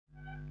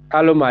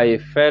Hello, my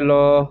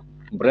fellow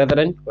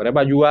brethren,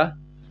 wherever you are.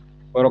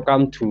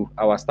 Welcome to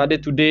our study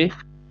today.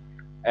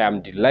 I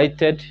am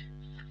delighted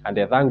and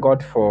I thank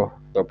God for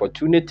the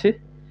opportunity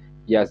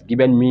He has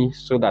given me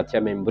so that I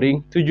may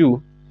bring to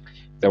you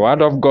the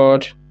Word of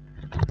God,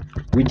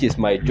 which is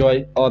my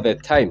joy all the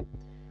time.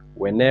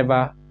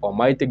 Whenever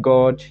Almighty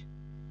God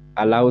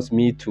allows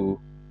me to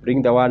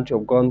bring the Word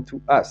of God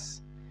to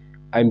us,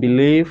 I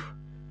believe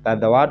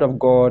that the Word of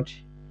God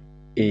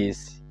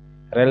is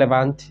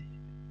relevant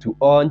to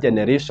all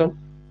generations.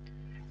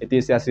 It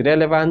is as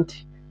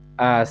relevant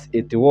as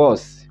it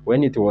was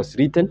when it was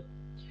written,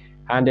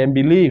 and I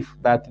believe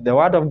that the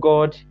Word of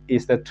God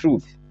is the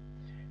truth.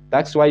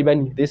 That's why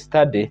even this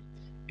study,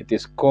 it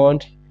is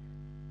called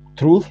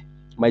Truth.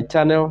 My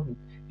channel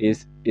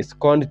is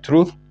called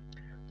Truth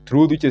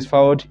which is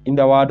found in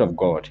the Word of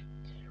God.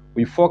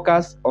 We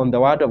focus on the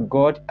Word of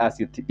God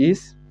as it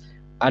is,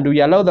 and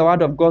we allow the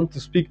Word of God to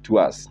speak to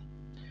us.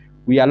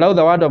 We allow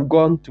the Word of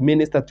God to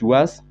minister to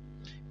us.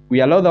 We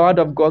allow the Word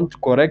of God to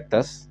correct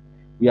us.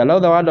 We allow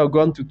the Word of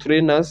God to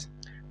train us.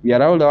 We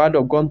allow the Word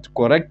of God to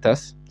correct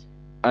us.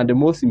 And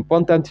most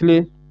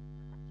importantly,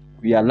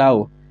 we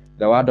allow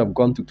the Word of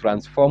God to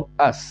transform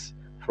us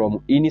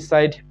from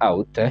inside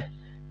out.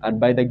 And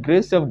by the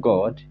grace of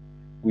God,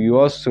 we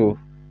also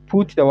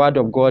put the Word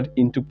of God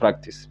into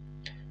practice.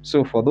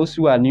 So for those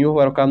who are new,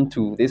 welcome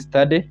to this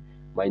study.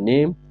 My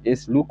name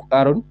is Luke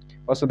Aaron.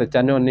 Also the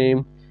channel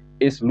name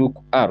is Luke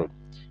Aaron.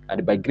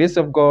 And by grace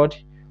of God,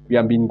 we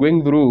have been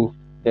going through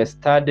the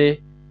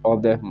study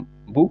of the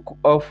book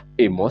of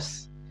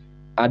Amos.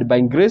 And by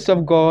grace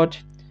of God,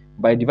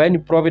 by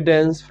divine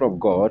providence from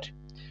God,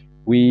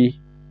 we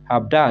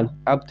have done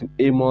up to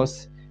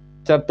Amos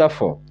chapter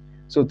 4.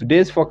 So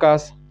today's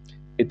focus,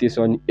 it is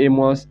on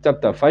Amos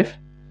chapter 5.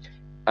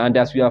 And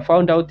as we have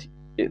found out,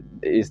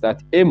 is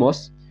that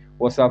Amos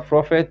was a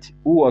prophet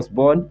who was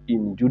born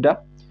in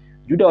Judah.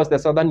 Judah was the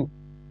southern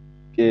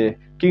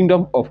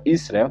kingdom of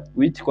Israel,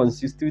 which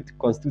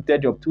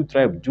constituted of two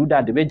tribes, Judah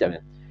and Benjamin.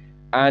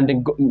 And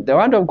the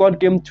word of God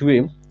came to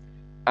him,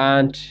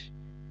 and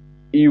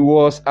he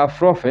was a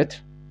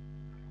prophet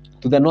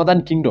to the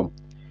northern kingdom,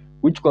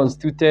 which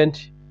constituted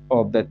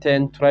of the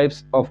 10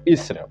 tribes of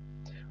Israel.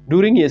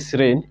 During his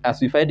reign,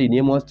 as we find in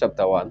Amos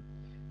chapter 1,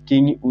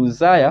 King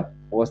Uzziah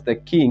was the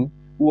king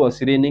who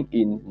was reigning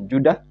in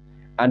Judah,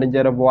 and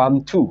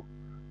Jeroboam too,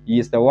 he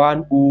is the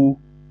one who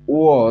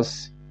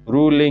was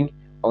ruling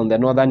on the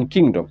northern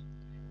kingdom.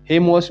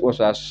 Amos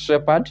was a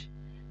shepherd.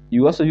 He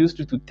also used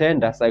to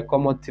tend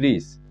sycamore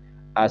trees,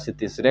 as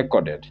it is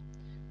recorded.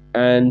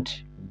 And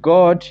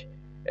God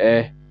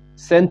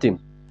sent him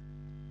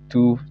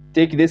to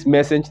take this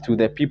message to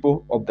the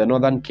people of the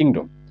northern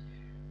kingdom.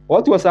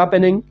 What was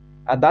happening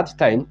at that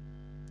time?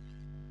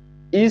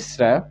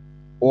 Israel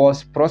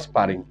was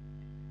prospering.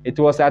 It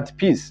was at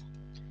peace.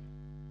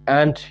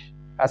 And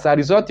as a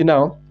result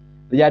now,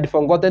 they had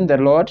forgotten the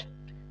Lord.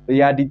 They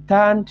had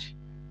turned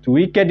to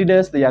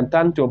wickedness. They had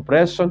turned to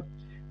oppression.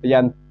 They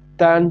had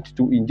turned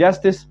to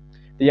injustice.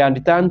 They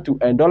had turned to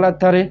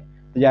idolatry.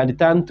 They had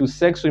turned to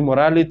sexual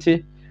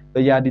immorality.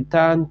 They had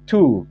turned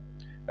to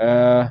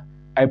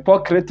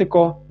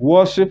hypocritical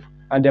worship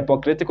and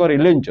hypocritical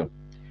religion.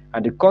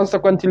 And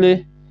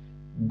consequently,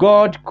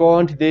 God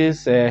called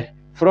this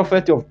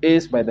prophet of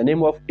His by the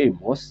name of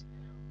Amos.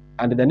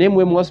 And the name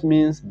Amos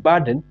means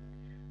burden.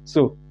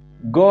 So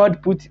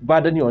God put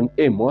burden on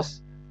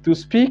Amos to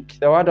speak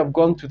the word of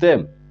God to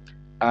them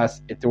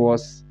as it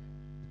was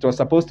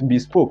supposed to be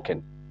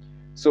spoken.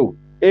 So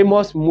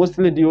Amos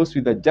mostly deals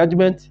with the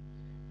judgment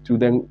to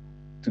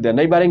the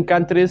neighboring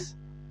countries,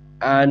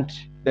 and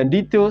the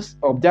details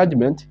of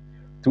judgment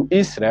to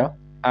Israel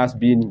has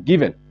been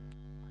given.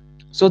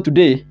 So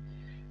today,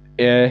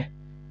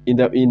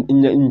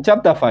 in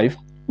chapter 5,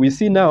 we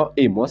see now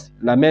Amos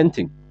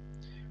lamenting.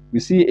 We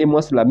see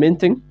Amos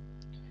lamenting,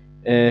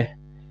 and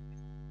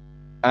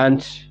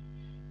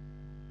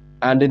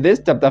in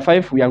this chapter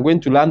 5, we are going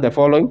to learn the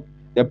following: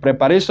 the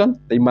preparation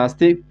they must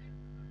take,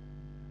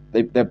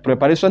 the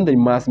preparation they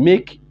must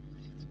make.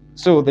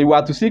 So they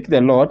were to seek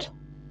the Lord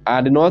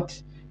and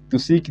not to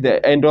seek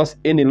the idols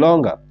any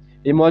longer.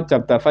 Amos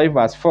chapter 5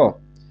 verse 4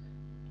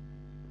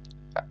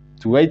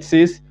 to 8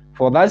 says,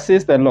 "For thus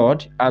says the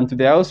Lord unto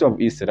the house of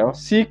Israel,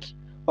 seek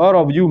all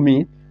of you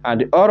me,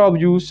 and all of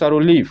you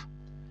shall live.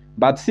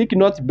 But seek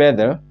not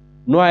Bethel,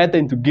 nor enter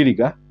into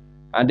Gilgal,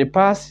 and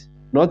pass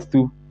not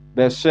to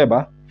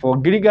Beersheba, for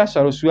Gilgal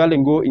shall surely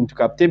go into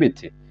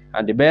captivity,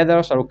 and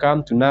Bethel shall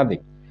come to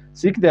nothing.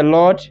 Seek the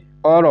Lord,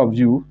 all of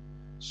you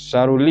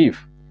shall live,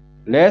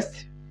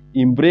 lest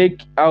he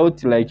break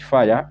out like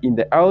fire in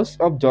the house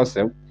of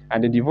Joseph,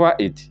 and devour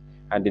it,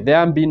 and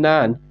there be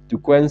none to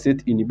quench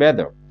it in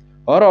Bethel.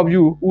 All of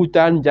you who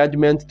turn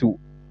judgment to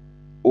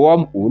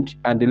wormwood,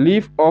 and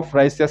live of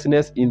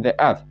righteousness in the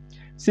earth.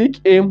 Seek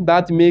him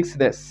that makes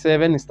the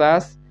 7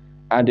 stars,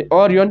 and the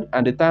Orion,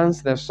 and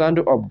turns the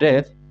shadow of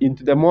death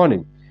into the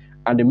morning,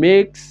 and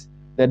makes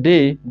the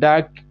day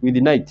dark with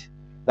the night,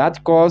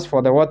 that calls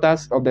for the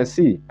waters of the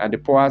sea,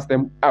 and pours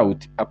them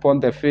out upon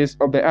the face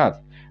of the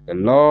earth. The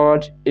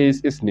Lord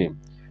is his name.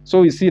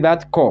 So you see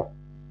that call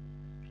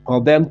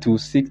of them to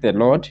seek the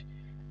Lord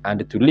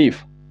and to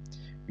live.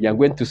 We are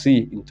going to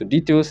see into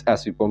details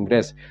as we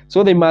progress.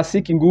 So they must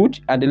seek good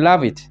and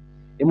love it.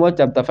 Amos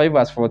chapter 5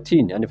 verse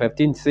 14 and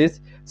 15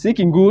 says,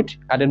 seeking good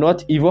and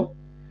not evil,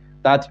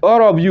 that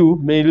all of you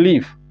may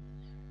live.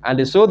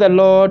 And so the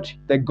Lord,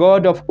 the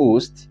God of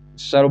hosts,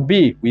 shall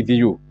be with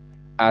you,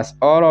 as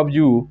all of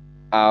you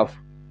have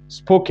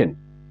spoken.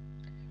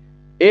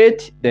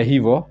 Hate the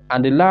evil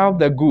and love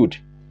the good,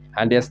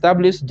 and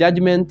establish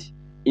judgment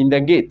in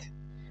the gate.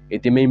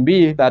 It may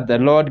be that the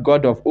Lord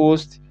God of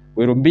hosts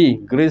will be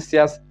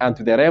gracious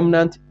unto the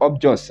remnant of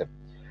Joseph.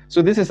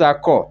 So this is our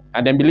call,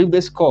 and I believe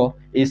this call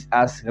is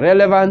as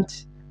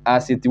relevant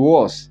as it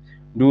was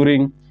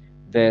during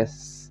the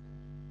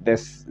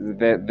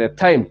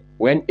time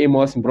when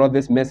Amos brought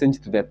this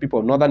message to the people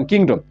of Northern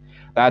Kingdom,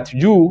 that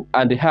you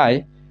and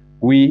I,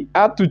 we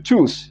have to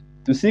choose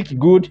to seek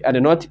good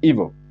and not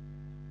evil,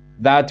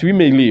 that we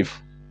may live,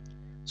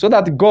 so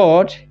that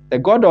God, the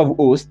God of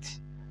hosts,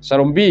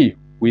 shall be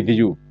with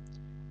you,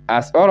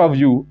 as all of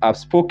you have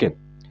spoken.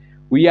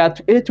 We are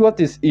to hate what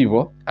is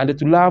evil and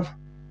to love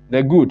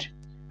the good,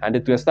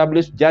 and to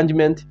establish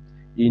judgment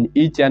in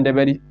each and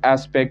every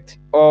aspect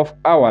of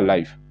our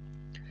life.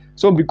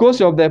 So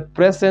because of the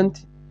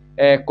present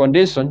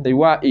condition they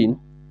were in,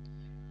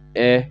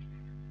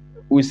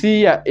 we see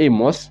here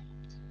Amos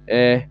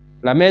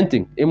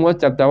lamenting. Amos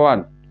chapter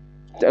 1,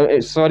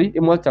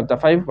 Amos chapter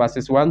 5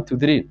 verses 1 to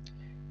 3.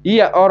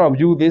 Hear all of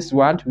you this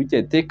word which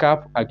I take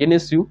up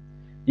against you,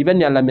 even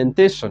your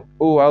lamentation,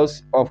 O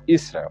house of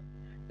Israel.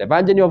 The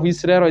virgin of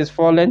Israel is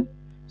fallen,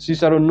 she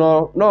shall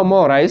no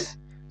more rise,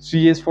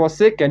 she is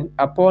forsaken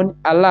upon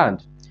a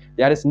land,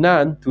 there is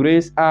none to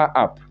raise her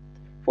up.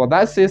 For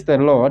thus says the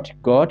Lord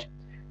God,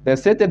 the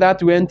city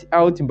that went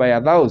out by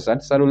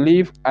 1,000 shall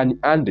live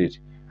unhindered,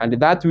 and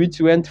that which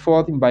went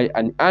forth by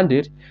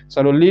unhindered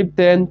shall live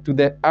 10 to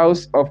the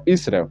house of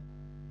Israel.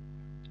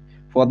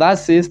 For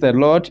thus says the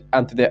Lord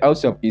unto the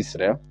house of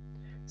Israel,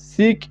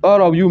 seek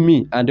all of you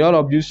me, and all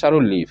of you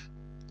shall live.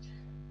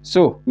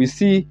 So we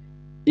see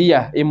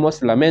here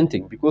Amos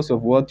lamenting because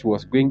of what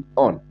was going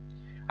on.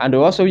 And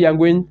also we are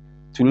going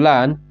to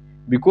learn,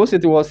 because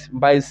it was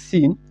by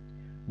sin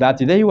that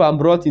they were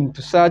brought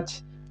into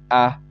such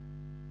a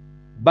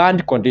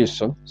bad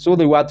condition, so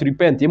they were to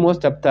repent. Amos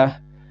chapter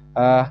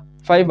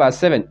 5 verse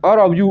 7. All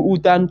of you who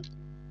turn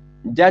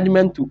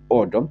judgment to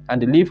order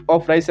and live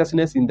of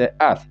righteousness in the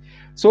earth.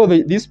 So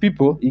these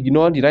people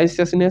ignored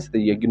righteousness,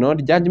 they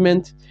ignored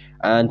judgment,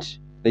 and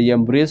they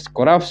embraced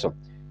corruption.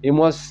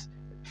 Amos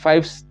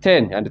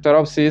 5:10 and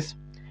 12 says,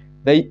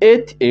 they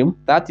hate him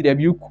that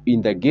rebuke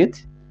in the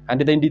gate,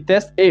 and they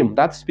detest him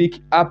that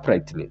speak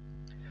uprightly.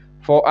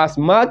 For as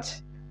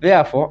much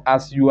therefore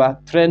as your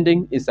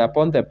trending is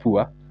upon the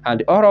poor,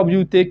 and all of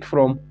you take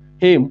from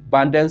him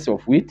abundance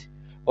of wheat,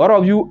 all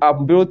of you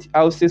have built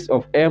houses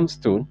of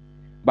stone,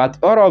 but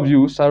all of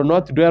you shall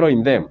not dwell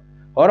in them.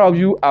 All of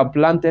you have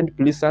planted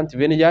pleasant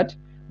vineyard,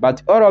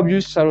 but all of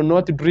you shall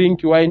not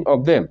drink wine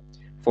of them.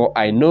 For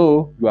I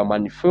know your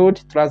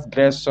manifold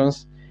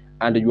transgressions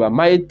and your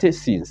mighty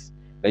sins.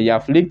 They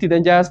afflict the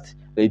just,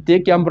 they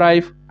take a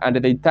bribe, and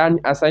they turn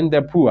aside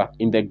the poor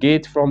in the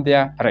gate from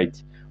their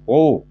right.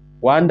 Oh,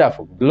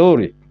 wonderful.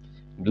 Glory.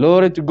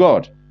 Glory to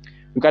God.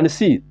 You can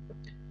see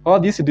all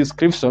this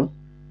description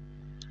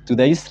to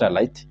the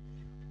Israelites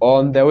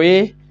on the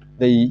way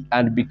they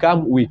had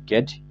become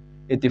wicked.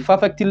 It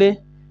perfectly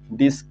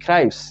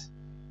describes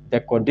the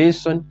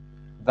condition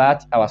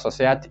that our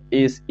society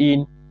is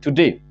in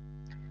today.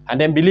 And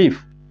then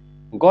believe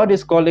God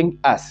is calling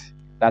us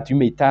that we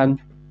may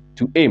turn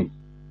to him,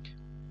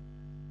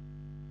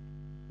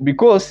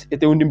 because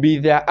it would be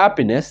their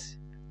happiness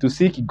to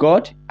seek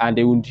God, and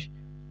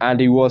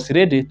he was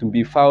ready to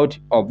be found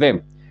of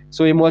them.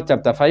 So Amos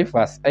chapter 5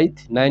 verse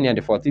 8, 9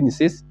 and 14 it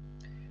says,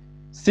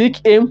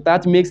 seek him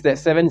that makes the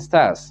 7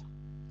 stars,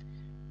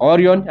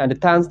 Orion,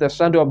 and turns the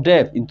shadow of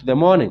death into the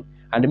morning,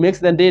 and makes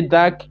the day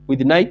dark with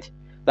the night,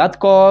 that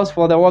calls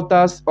for the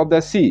waters of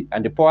the sea,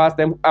 and pours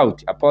them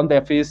out upon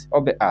the face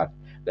of the earth.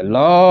 The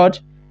Lord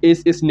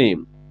is his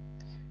name.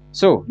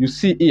 So you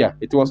see here,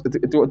 it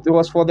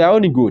was for their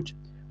own good.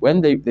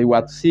 When they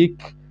were to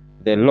seek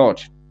the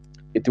Lord,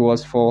 it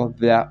was for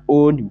their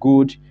own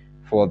good,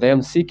 for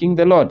them seeking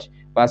the Lord.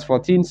 Verse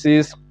 14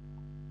 says,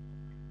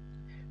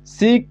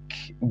 seek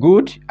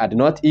good and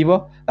not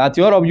evil, that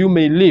all of you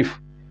may live.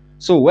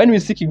 So when we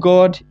seek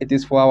God, it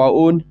is for our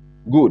own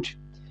good.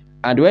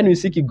 And when we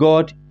seek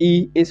God,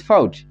 he is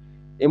found.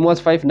 Amos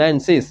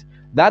 5:9 says,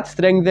 that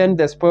strengthen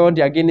the spoiled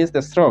against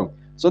the strong,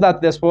 so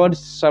that the spoiled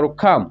shall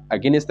come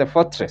against the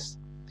fortress.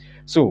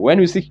 So when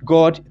we seek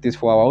God, it is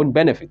for our own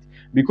benefit,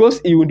 because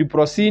he would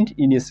proceed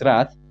in his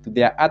wrath to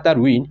their utter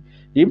ruin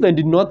if they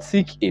did not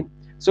seek him.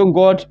 So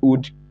God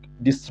would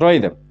destroy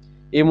them.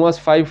 Amos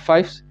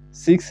 5:5,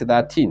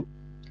 6:13.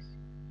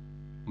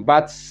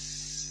 But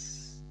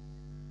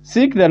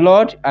seek the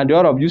Lord, and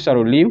all of you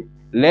shall live,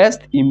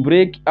 lest him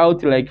break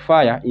out like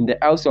fire in the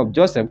house of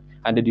Joseph,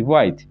 and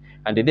devour it,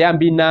 and there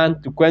be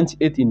none to quench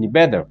it in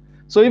Bethel.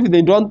 So if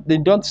they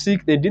didn't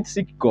seek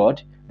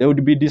God, they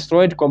would be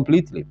destroyed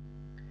completely.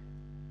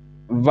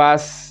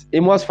 Verse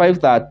Amos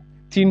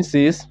 5:13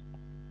 says,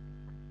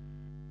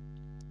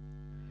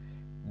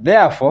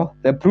 therefore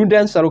the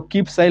prudent shall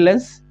keep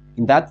silence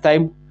in that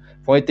time,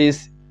 for it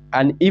is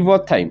an evil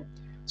time.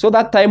 So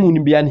that time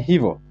would be an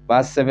evil.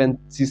 Verse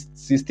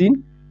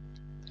 16,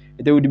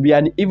 it would be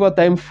an evil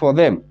time for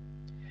them.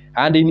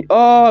 And in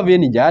all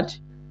vineyard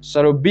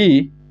shall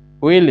be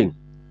wailing,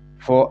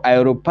 for I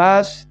will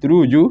pass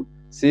through you,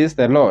 says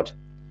the Lord.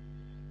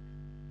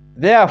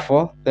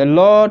 Therefore the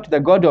Lord,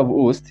 the God of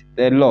hosts,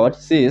 the Lord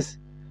says,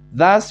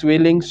 thus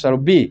wailing shall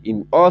be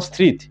in all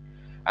streets,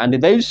 and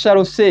they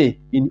shall say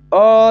in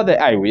all the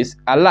highways,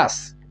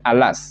 alas,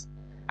 alas.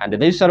 And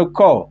they shall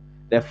call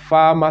the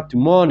farmer to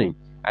mourning,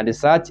 and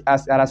such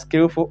as are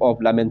skillful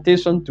of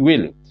lamentation to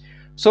wailing.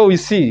 So we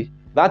see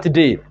that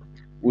day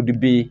would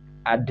be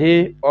a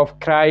day of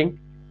crying,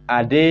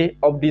 a day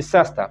of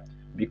disaster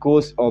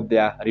because of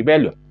their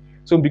rebellion.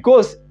 So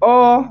because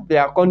all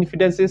their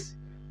confidences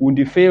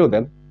would fail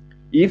them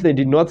if they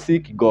did not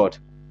seek God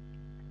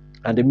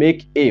and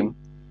make Him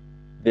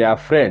their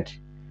friend.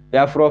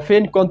 Their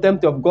profane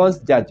contempt of God's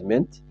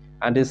judgment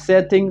and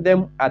setting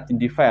them at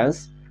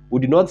defiance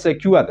would not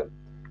secure them.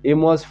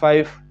 Amos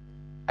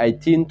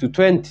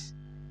 5:18-20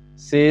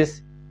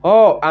 says,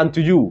 oh,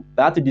 unto you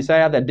that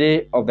desire the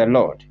day of the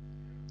Lord,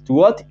 to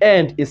what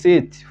end is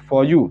it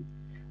for you?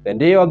 The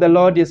day of the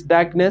Lord is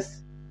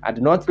darkness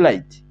and not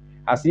light,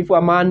 as if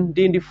a man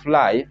did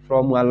fly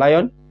from a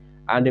lion,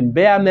 and a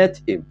bear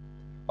met him,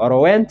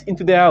 or went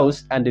into the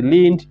house and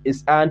leaned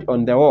his hand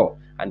on the wall,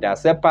 and a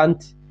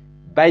serpent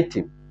bite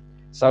him.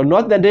 Shall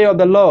not the day of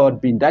the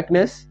Lord be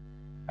darkness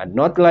and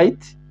not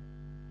light,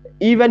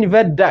 even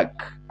very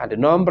dark, and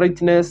no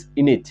brightness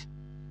in it?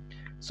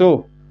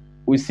 So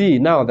we see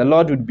now the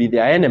Lord would be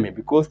their enemy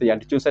because they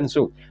had chosen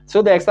so.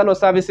 So the external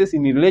services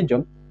in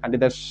religion and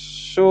the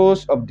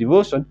shows of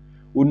devotion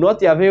would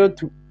not avail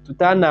to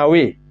turn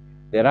away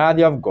the wrath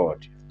of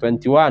God.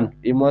 21,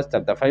 Amos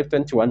chapter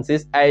 5:21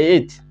 says, I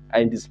hate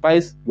and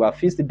despise your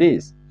feast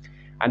days,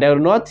 and I will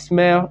not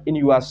smell in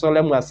your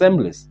solemn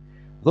assemblies.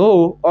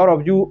 Though all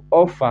of you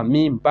offer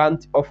me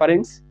burnt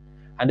offerings,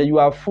 and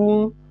your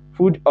full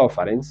food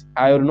offerings,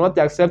 I will not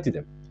accept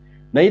them.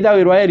 Neither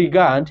will I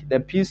regard the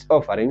peace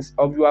offerings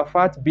of your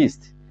fat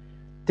beasts.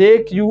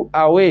 Take you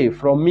away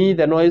from me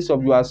the noise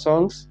of your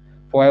songs,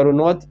 for I will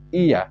not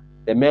hear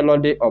the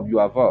melody of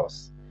your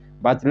vows.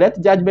 But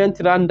let judgment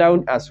run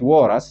down as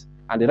waters,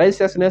 and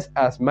righteousness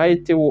as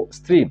mighty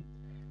stream.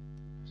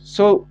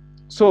 So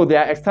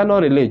their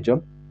external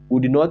religion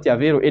would not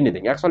avail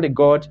anything. Actually,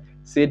 God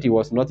said He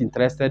was not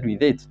interested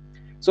with it.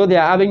 So they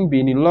are having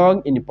been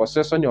long in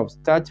possession of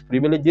such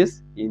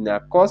privileges in a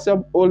course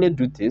of holy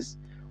duties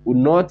would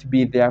not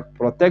be their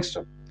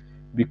protection,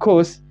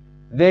 because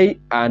they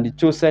are the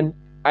chosen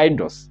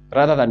idols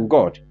rather than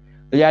God.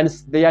 They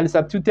are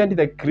substituted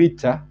the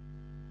creator,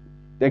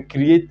 the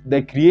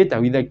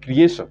creator with the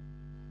creation.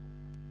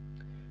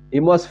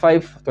 Amos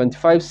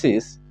 5:25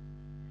 says,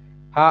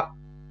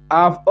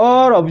 have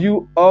all of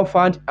you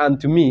offered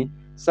unto me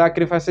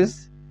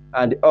sacrifices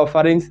and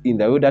offerings in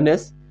the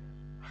wilderness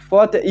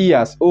 40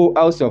 years, O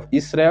house of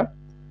Israel?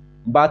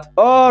 But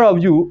all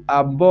of you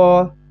have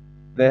bore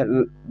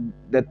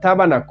the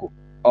tabernacle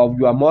of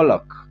your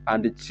Moloch,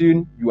 and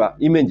tuned your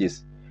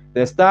images,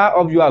 the star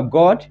of your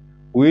God,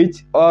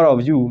 which all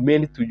of you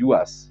made to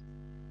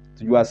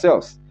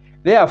yourselves.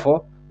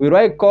 Therefore will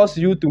I cause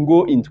you to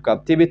go into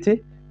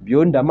captivity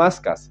beyond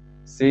Damascus,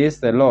 says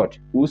the Lord,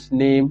 whose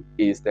name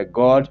is the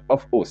God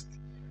of hosts.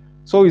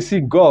 So you see,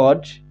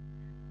 God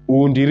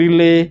would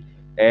really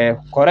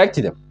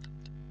correct them.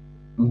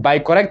 By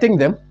correcting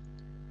them,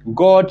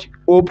 God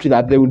hoped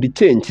that they would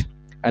change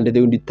and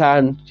they would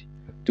turn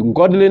to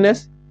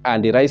godliness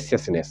and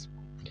righteousness.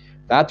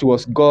 That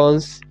was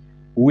God's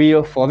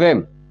will for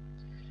them.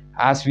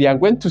 As we are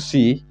going to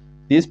see,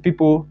 these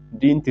people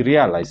didn't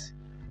realize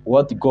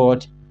what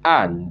God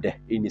had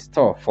in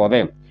store for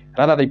them.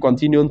 Rather, they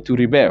continued to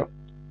rebel.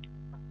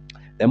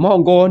 The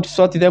more God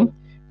sought them,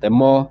 the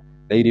more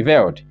they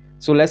rebelled.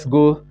 So let's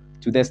go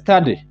to the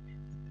study.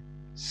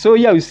 So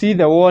here we see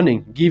the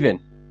warning given.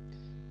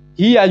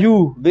 Hear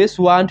you this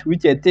one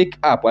which I take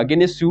up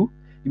against you,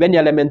 even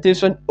your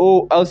lamentation,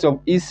 O house of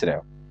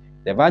Israel.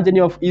 The virgin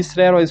of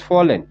Israel is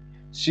fallen.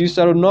 She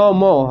shall no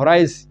more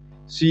rise.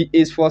 She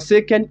is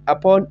forsaken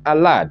upon a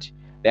lad.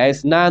 There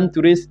is none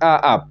to raise her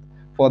up.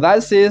 For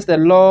thus says the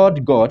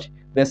Lord God,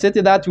 the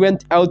city that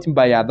went out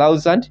by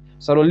 1,000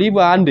 shall leave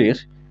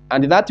 100,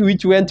 and that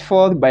which went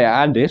forth by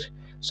 100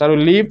 shall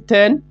leave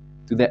 10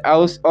 to the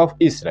house of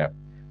Israel.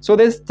 So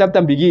this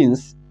chapter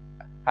begins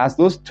as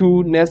those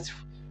two next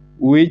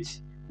which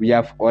we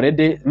have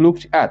already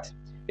looked at.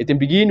 It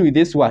begins with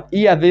this word,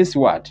 hear this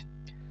word.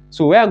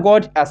 So where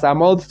God has a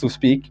mouth to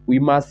speak, we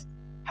must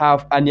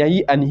have an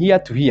ear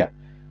to hear.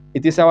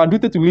 It is our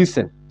duty to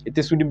listen. It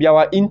is to be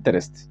our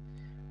interest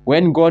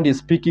when God is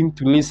speaking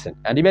to listen.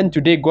 And even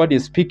today, God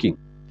is speaking.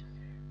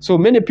 So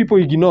many people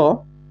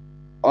ignore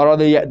or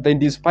they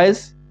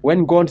despise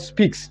when God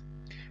speaks.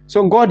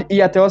 So God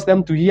here tells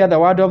them to hear the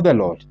word of the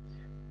Lord.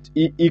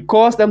 He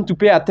calls them to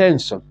pay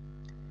attention,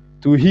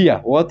 to hear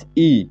what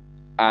he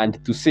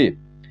and to say.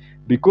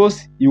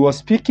 Because he was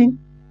speaking,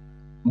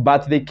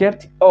 but they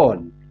kept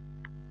on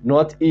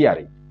not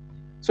hearing.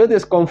 So it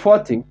is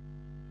comforting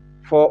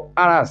for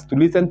us to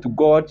listen to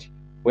God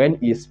when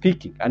he is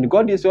speaking. And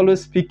God is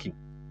always speaking.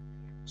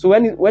 So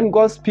when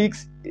God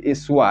speaks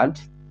his word,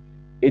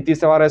 it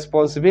is our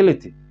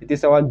responsibility, it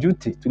is our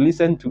duty to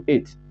listen to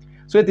it.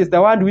 So it is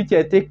the word which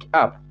I take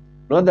up,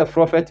 not the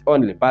prophet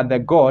only, but the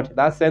God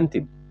that sent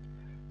him.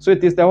 So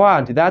it is the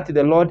word that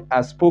the Lord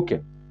has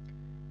spoken.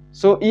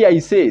 So here he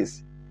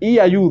says,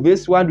 hear you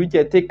this word which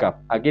I take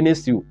up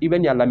against you,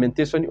 even your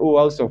lamentation, O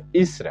house of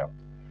Israel.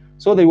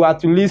 So they were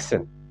to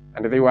listen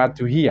and they were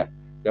to hear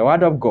the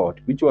word of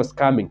God which was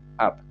coming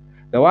up.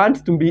 The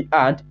word to be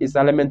heard is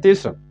a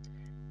lamentation.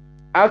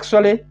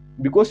 Actually,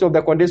 because of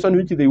the condition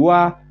which they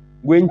were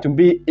going to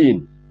be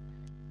in,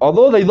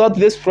 although they thought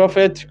this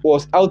prophet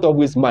was out of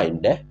his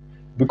mind,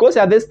 because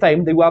at this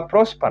time they were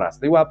prosperous,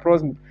 they were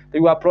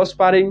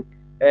prospering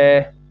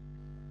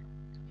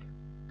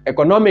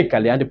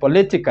economically and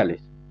politically.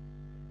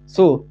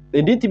 So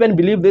they didn't even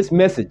believe this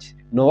message.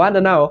 No wonder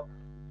now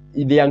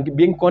they are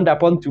being called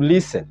upon to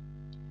listen.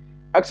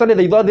 Actually,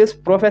 they thought this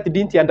prophet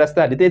didn't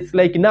understand it. It's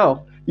like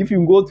now, if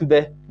you go to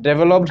the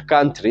developed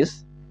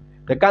countries,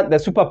 the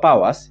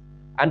superpowers,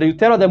 and you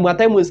tell them what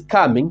time is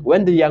coming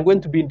when they are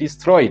going to be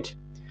destroyed,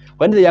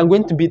 when they are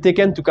going to be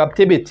taken to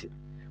captivity,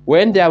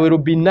 when there will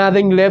be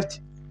nothing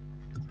left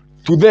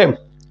to them.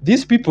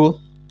 These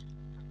people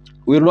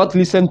will not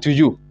listen to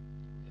you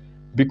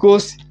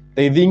because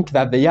they think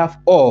that they have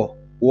all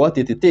what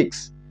it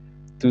takes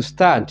to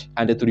stand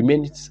and to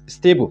remain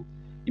stable,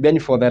 even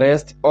for the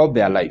rest of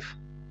their life.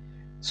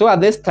 So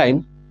at this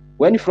time,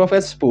 when the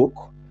prophet spoke,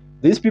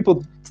 these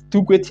people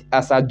took it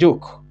as a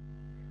joke.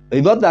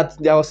 They thought that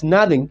there was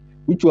nothing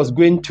which was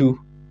going to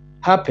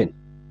happen.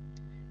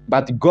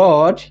 But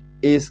God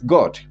is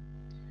God.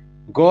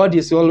 God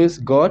is always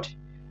God,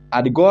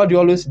 and God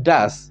always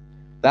does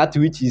that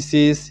which he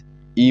says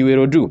he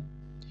will do.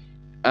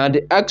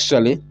 And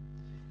actually,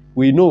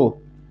 we know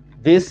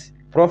this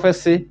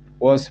prophecy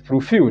was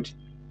fulfilled.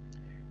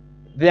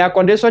 Their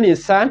condition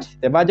is sad.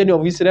 The Virgin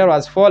of Israel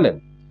has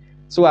fallen.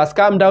 So has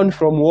come down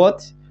from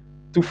what?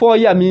 To 4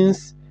 years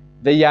means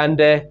they had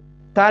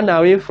turned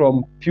away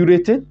from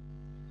purity.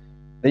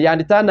 They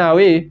had turned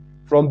away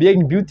from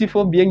being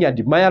beautiful, being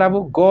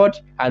admirable. God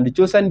had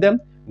chosen them.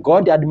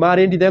 God had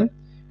married them,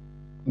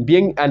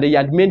 and they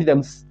had made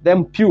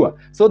them pure.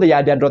 So they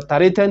had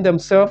adulterated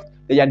themselves.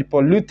 They had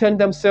polluted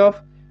themselves.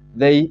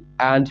 They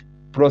had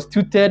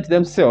prostituted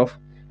themselves.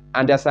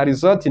 And as a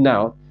result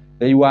now,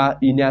 they were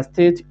in a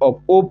state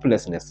of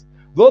hopelessness.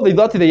 Though they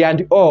thought they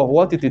had all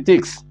what it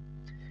takes.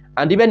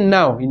 And even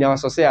now in our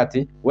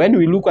society, when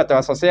we look at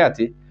our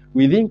society,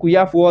 we think we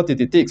have what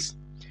it takes.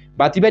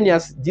 But even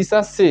as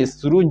Jesus says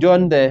through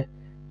John the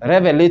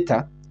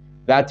Revelator,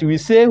 that we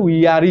say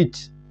we are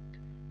rich,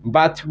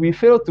 but we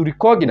fail to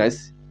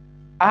recognize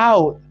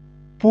how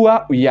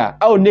poor we are,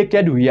 how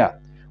naked we are.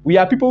 We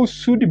are people who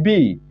should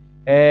be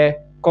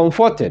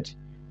comforted,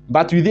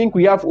 but we think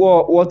we have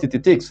what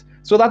it takes.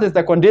 So that is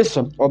the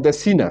condition of the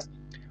sinners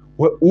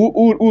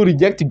who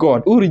reject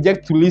God, who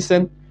reject to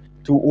listen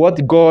to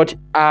what God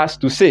has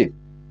to say.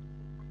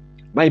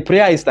 My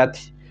prayer is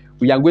that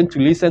we are going to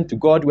listen to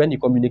God when he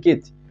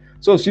communicates.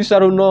 So she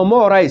shall no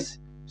more rise,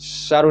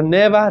 shall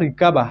never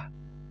recover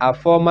her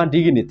former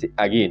dignity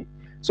again.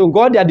 So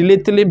God had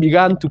lately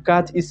begun to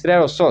cut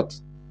Israel short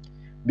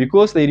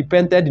because they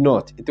repented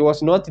not. It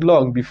was not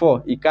long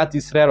before he cut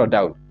Israel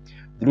down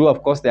through,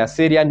 of course, the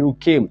Assyrian who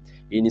came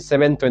in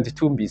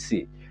 722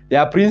 BC.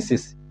 Their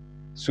princes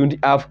should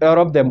have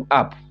held them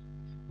up,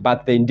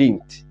 but they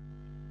didn't.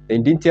 They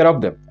didn't tear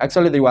up them.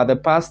 Actually, they were the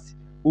first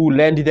who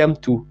led them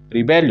to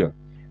rebellion.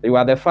 They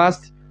were the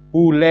first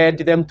who led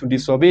them to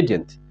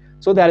disobedience.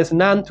 So there is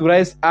none to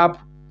rise up,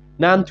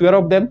 none to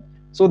erupt them.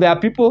 So there are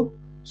people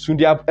should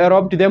have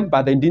erupted them,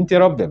 but they didn't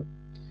erupt them.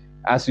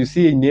 As you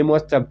see in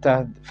Amos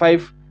chapter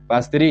 5,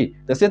 verse 3,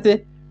 the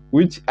city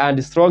which are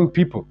the strong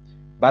people,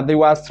 but they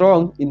were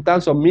strong in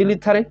terms of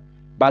military,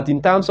 but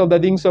in terms of the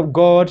things of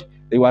God,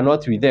 they were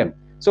not with them.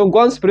 So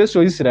God's praise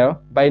for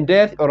Israel by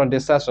death or on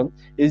desertion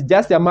is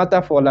just a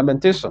matter for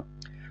lamentation.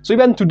 So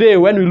even today,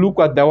 when we look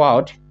at the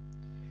world,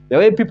 the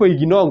way people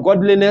ignore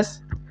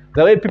godliness,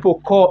 the way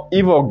people call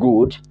evil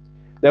good,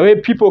 the way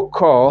people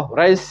call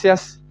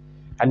righteous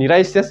and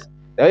irrighteous,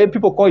 the way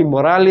people call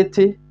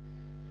immorality,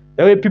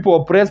 the way people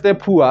oppress the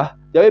poor,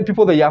 the way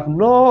people they have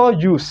no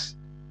use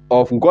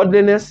of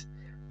godliness,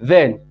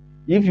 then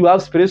if you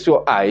have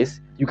spiritual eyes,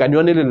 you can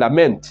only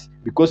lament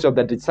because of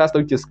the disaster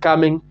which is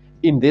coming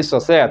in this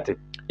society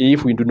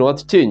if we do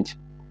not change.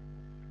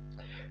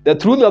 The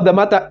truth of the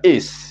matter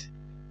is,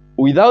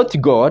 without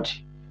God,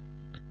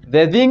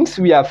 the things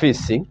we are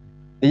facing,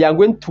 they are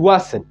going to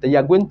worsen. They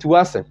are going to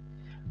worsen.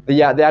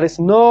 There is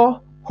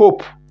no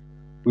hope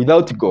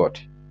without God.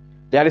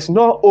 There is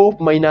no hope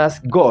minus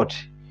God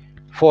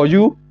for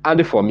you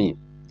and for me.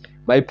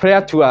 My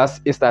prayer to us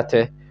is that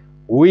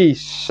we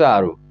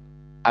shall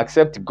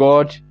accept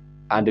God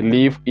and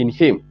live in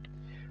him.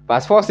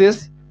 Verse 4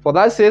 says, for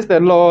that says the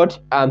Lord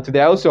unto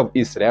the house of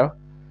Israel,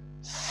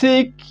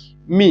 seek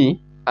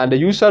me, and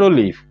you shall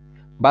live.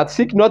 But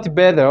seek not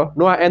Bethel,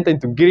 nor enter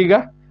into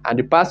Gilgal,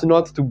 and pass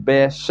not to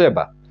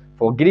Beersheba.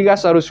 For Gilgal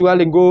shall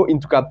surely go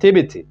into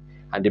captivity,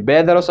 and the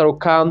Bethel shall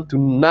come to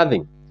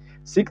nothing.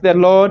 Seek the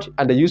Lord,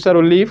 and you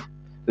shall live,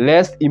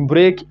 lest he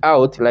break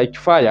out like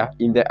fire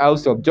in the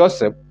house of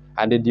Joseph,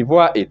 and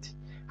devour it,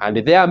 and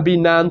there be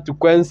none to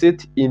quench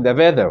it in the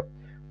Bethel.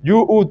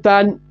 You who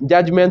turn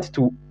judgment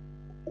to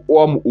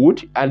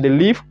wormwood, and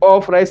leave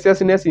off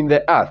righteousness in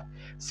the earth,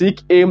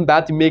 seek him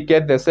that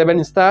maketh the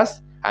 7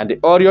 stars, and the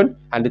Orion,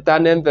 and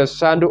turneth the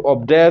shadow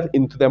of death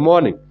into the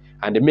morning,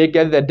 and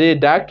maketh the day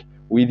dark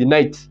with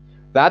night,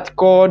 that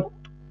called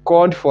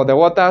for the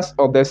waters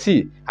of the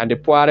sea, and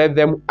poureth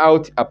them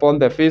out upon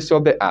the face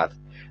of the earth.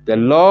 The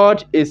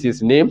Lord is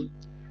his name,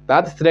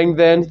 that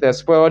strengtheneth the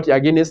spoiled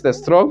against the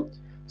strong,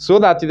 so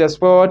that the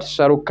spoiled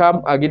shall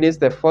come against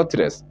the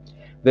fortress.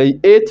 They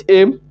ate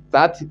him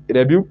that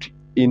rebuked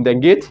in the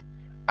gate,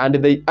 and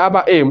they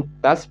abhor him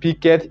that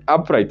speaketh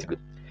uprightly.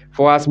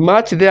 For as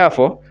much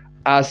therefore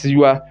as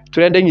your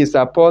treading is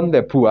upon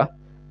the poor,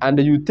 and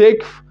you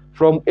take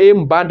from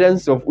him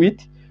burdens of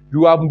wheat,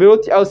 you have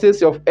built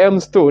houses of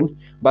stone,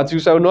 but you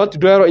shall not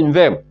dwell in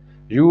them.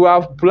 You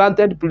have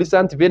planted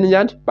pleasant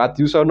vineyard, but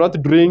you shall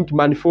not drink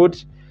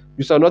manifold.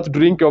 You shall not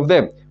drink of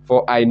them.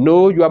 For I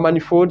know your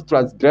manifold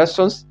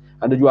transgressions,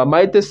 and your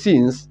mighty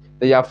sins.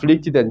 They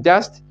afflict the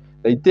just.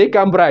 They take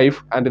a bribe,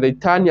 and they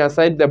turn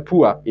aside the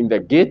poor in the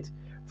gate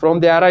from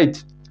their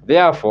right.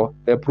 Therefore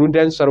the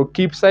prudent shall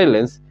keep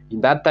silence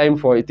in that time,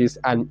 for it is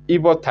an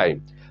evil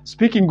time.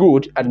 Speaking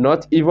good and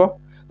not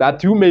evil,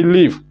 that you may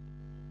live.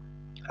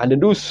 And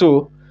do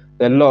so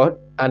the Lord,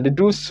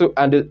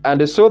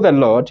 and so the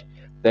Lord,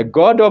 the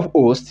God of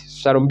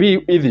hosts, shall be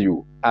with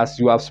you, as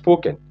you have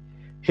spoken.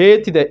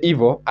 Hate the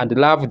evil and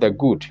love the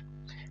good,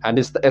 and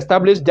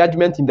establish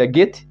judgment in the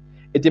gate.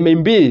 It may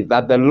be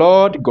that the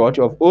Lord God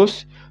of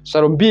hosts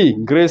shall be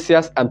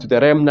gracious unto the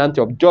remnant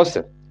of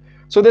Joseph.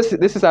 So this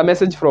is a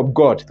message from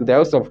God to the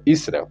house of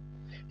Israel,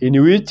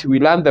 in which we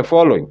learn the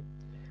following.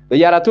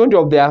 They are atoned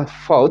of their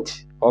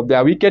fault, of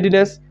their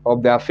wickedness,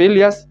 of their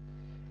failures,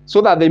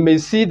 so that they may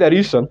see the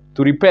reason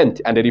to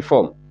repent and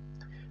reform.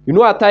 You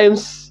know, at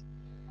times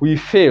we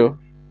fail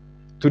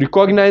to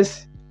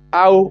recognize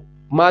how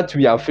much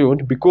we have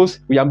failed because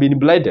we have been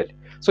blinded.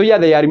 So here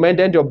they are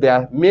reminded of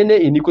their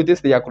many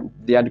iniquities they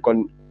had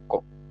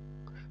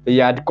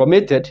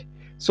committed,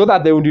 so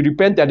that they would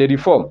repent and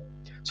reform.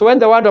 So when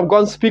the word of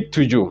God speaks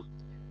to you,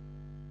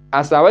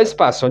 as a wise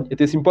person,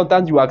 it is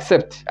important you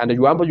accept and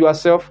you humble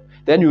yourself,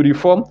 then you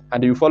reform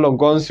and you follow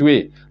God's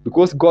way,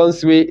 because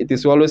God's way, it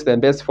is always the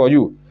best for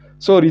you.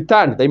 So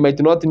return. They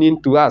might not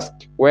need to ask,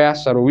 where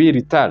shall we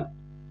return?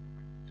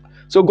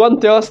 So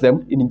God tells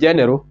them in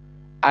general,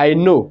 I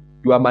know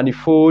your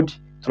manifold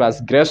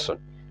transgression.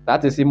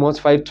 That is Amos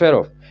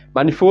 5:12.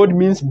 Manifold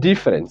means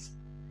difference.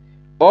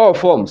 All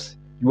forms,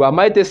 your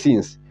mighty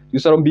sins, you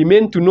shall be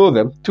made to know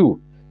them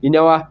too. In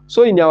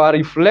our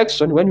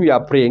reflection, when we are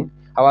praying,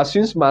 our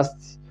sins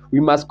we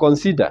must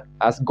consider,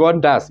 as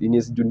God does in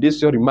his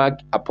judicial remark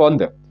upon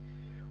them.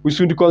 We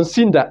should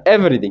consider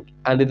everything,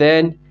 and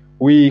then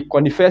we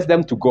confess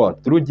them to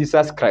God through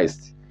Jesus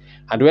Christ.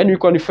 And when we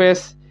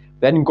confess,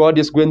 then God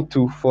is going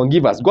to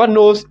forgive us. God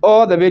knows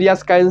all the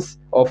various kinds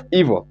of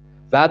evil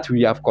that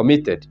we have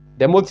committed,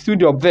 the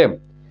multitude of them.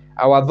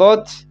 Our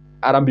thoughts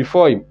are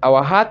before him.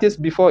 Our heart is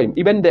before him.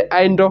 Even the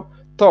idle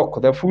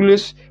talk, the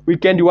foolish,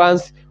 wicked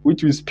ones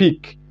which we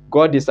speak,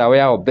 God is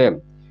aware of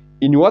them.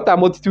 In what a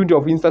multitude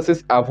of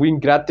instances have we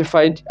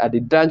gratified and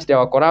indulged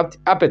our corrupt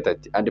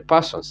appetite and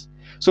passions.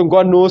 So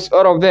God knows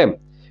all of them.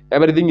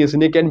 Everything is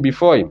naked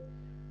before him.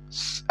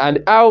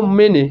 And how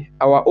many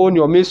our own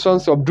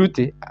omissions of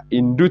duty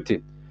in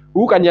duty?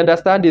 Who can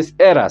understand his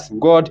errors?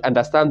 God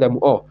understands them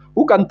all.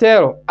 Who can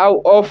tell how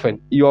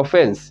often he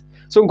offends?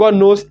 So God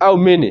knows how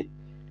many,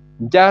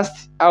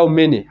 just how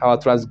many our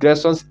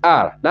transgressions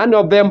are. None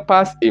of them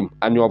pass him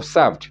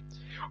unobserved.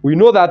 We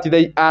know that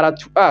they are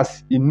to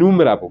us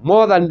innumerable,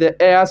 more than the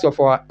hairs of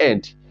our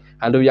head,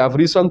 and we have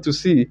reason to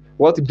see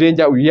what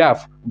danger we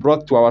have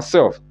brought to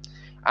ourselves,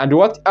 and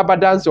what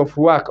abundance of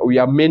work we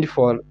have made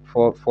for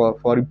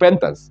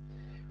repentance.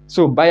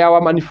 So by our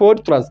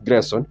manifold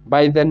transgression,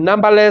 by the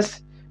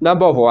numberless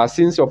number of our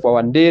sins of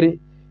our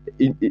daily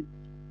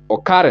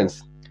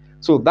occurrence,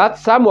 so that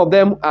some of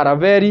them are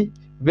very,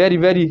 very,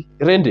 very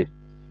ready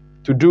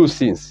to do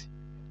sins.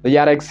 They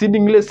are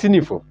exceedingly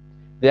sinful.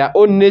 Their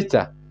own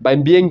nature, by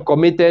being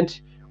committed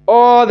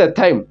all the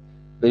time,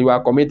 they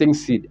were committing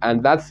sin,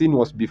 and that sin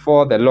was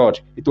before the Lord.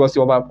 It was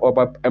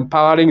over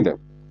empowering them.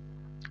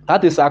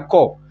 That is a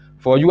call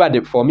for you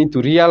and for me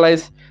to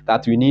realize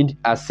that we need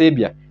a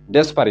Savior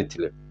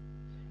desperately.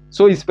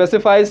 So he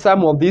specifies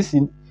some of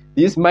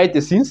these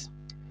mighty sins.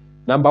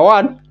 Number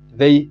one,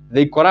 they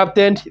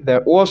corrupted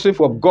the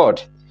worship of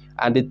God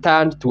and they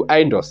turned to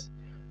idols.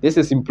 This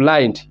is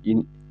implied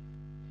in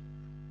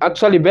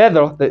actually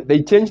Bethel.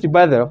 They changed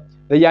Bethel.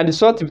 they had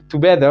sought to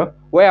Bethel,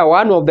 where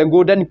one of the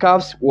golden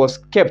calves was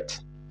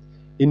kept.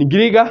 In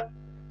Gilgal,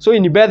 so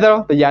in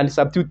Bethel, they had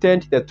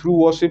substituted the true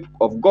worship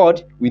of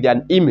God with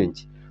an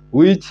image,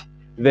 which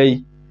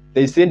they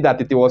said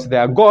that it was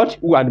their God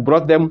who had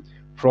brought them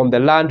from the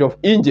land of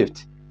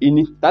Egypt.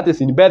 That is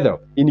in Bethel.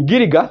 In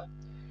Gilgal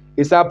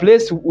is a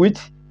place which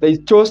they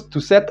chose to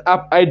set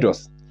up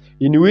idols,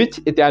 in which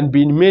it had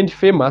been made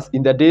famous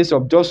in the days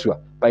of Joshua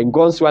by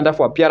God's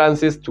wonderful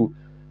appearances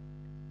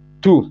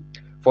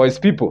for his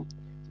people.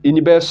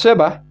 In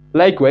Beersheba,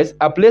 likewise,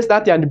 a place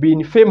that had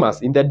been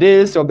famous in the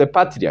days of the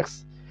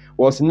patriarchs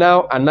was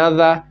now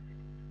another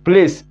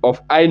place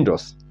of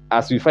idols,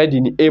 as we find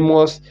in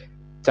Amos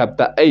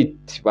chapter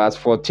 8, verse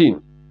 14.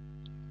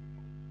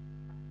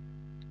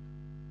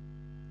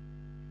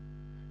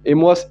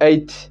 Amos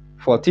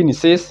 8:14, it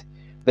says,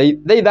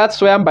 They that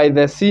swear by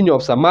the sin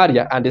of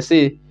Samaria, and they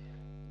say,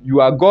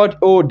 Your God,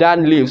 O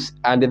Dan, lives,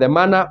 and the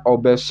manner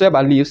of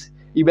Beersheba lives,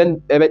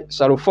 even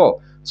shall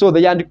fall. So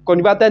they had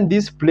converted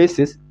these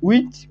places,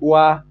 which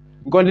were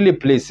godly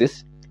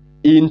places,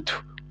 into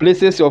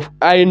places of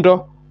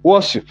idol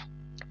worship.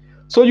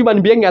 So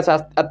human being has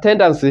a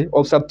tendency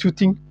of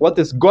substituting what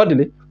is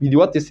godly with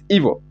what is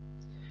evil.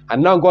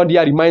 And now God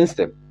here reminds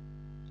them.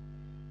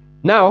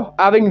 Now,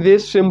 having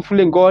this shameful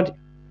in God,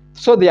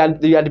 so they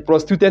had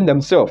prostituted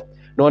themselves.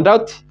 No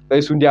doubt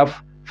they should have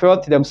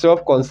felt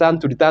themselves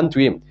concerned to return to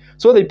him.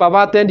 So they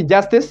perverted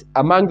justice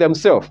among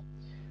themselves.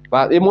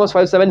 But Amos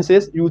 5:7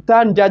 says, You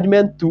turn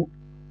judgment to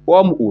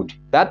wormwood.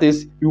 That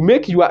is, you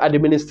make your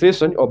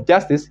administration of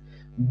justice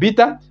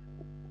bitter.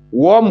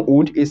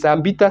 Wormwood is a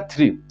bitter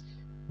tree,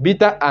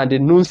 bitter and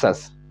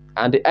nuisance,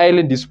 and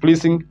highly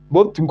displeasing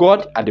both to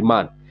God and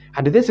man.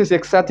 And this is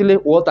exactly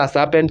what has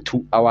happened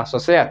to our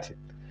society,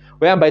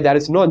 whereby there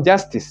is no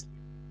justice.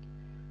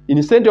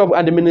 Instead of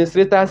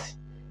administrators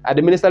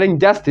administering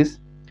justice,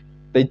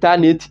 they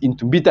turn it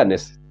into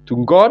bitterness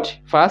to God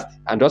first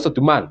and also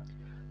to man.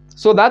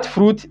 So that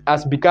fruit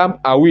has become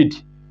a weed.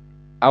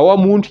 A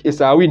wormwood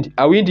is a weed.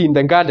 A weed in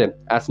the garden,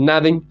 as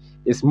nothing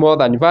is more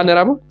than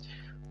vulnerable,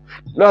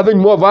 nothing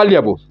more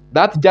valuable.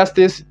 That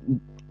justice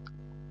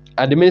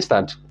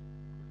administered.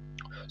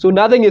 So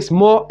nothing is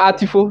more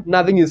artful,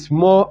 nothing is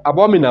more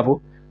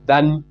abominable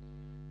than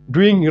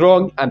doing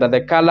wrong under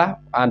the color,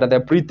 under the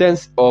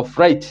pretense of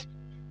right.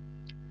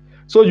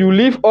 So you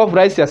live off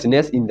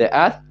righteousness in the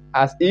earth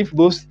as if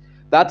those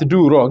that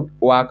do wrong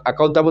were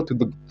accountable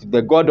to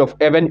the God of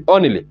heaven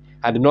only,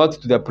 and not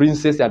to the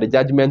princes and the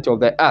judgment of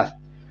the earth.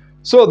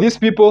 So these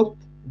people,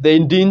 they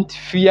didn't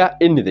fear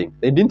anything.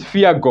 They didn't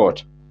fear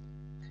God.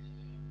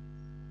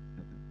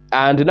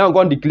 And now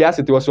God declares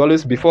it was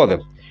always before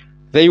them.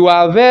 They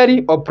were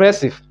very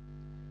oppressive.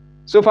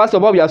 So first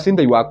of all, we have seen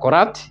they were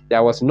corrupt.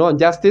 There was no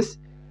justice.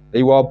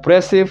 They were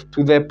oppressive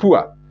to the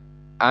poor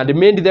and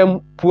made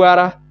them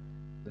poorer.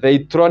 They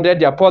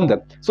trodden upon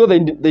them. So they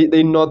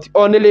not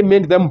only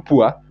made them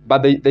poor,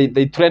 but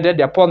they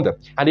trodden upon them.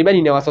 And even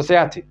in our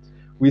society,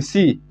 we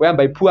see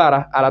whereby poor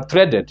are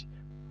traded,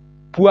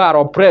 poor are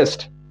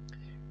oppressed.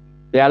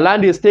 Their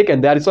land is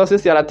taken, their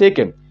resources are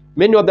taken.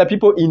 Many of the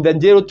people in the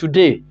jail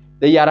today,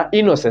 they are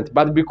innocent,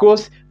 but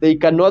because they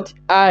cannot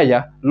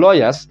hire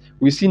lawyers,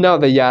 we see now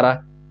they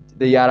are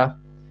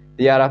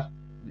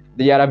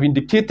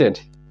vindicated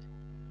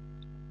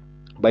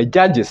by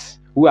judges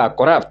who are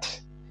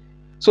corrupt.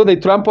 So they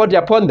trampled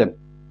upon them.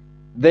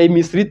 They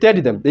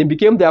mistreated them. They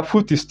became their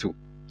footstool.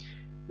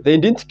 They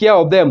didn't care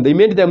of them. They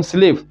made them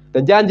slaves.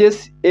 The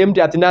judges aimed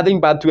at nothing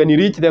but to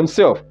enrich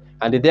themselves,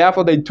 and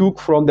therefore they took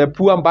from the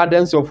poor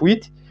burdens of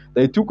wheat.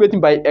 They took it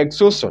by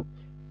extortion,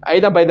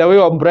 either by the way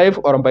of bribe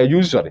or by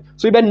usury.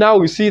 So even now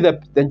we see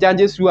the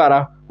judges who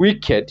are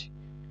wicked,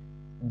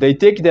 they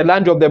take the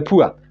land of the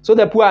poor. So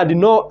the poor had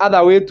no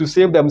other way to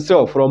save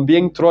themselves from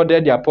being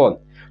trodden upon.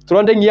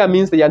 Trodden here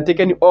means they had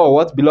taken all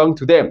what belonged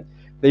to them.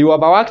 They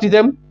overworked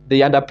them,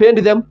 they underpaid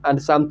them,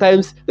 and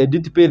sometimes they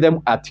didn't pay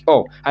them at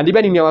all. And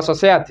even in our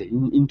society,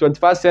 in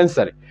 21st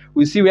century,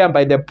 we see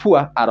whereby the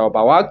poor are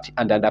overworked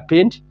and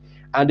underpaid,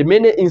 and in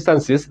many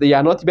instances, they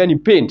are not even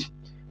paid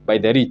by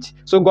the rich.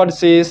 So God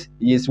says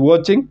he is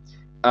watching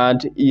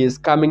and he is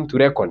coming to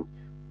reckon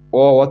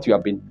all what you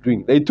have been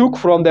doing. They took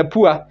from the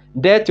poor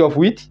debt of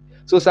wheat,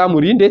 so some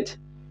read it.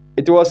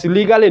 It was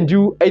illegal and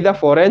due either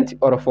for rent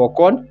or for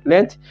corn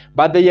rent,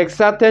 but they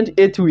exacted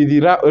it with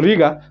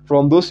rigor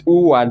from those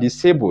who were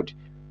disabled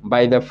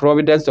by the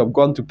providence of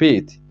God to pay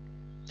it.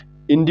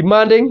 In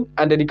demanding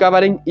and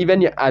recovering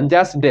even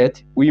unjust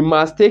debt, we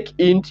must take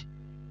it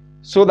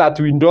so that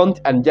we don't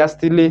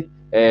unjustly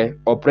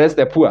oppress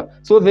the poor.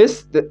 So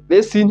this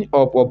sin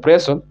of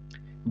oppression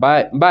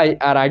by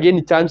are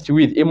again charged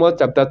with Amos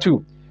chapter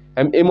 2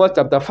 and Amos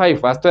chapter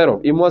 5 verse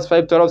 12. Amos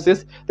 5:12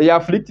 says, They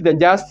afflict the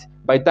just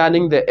by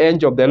turning the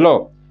edge of the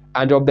law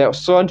and of the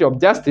sword of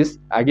justice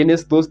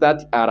against those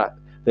that are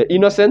the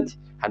innocent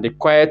and the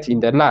quiet in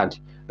the land.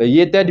 They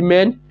hated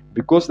men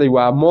because they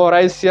were more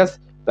righteous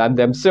than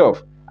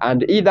themselves,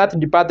 and he that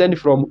departed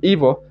from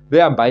evil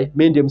thereby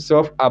made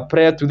himself a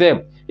prey to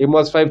them.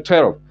 Amos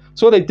 5:12.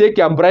 So they take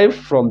and bribe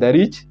from the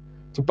rich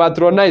to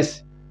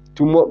patronize,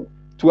 to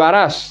to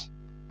harass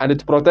and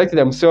to protect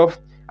themselves,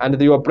 and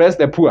they oppress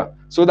the poor,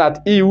 so that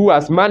he who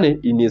has money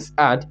in his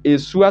hand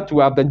is sure to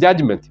have the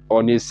judgment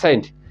on his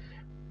side.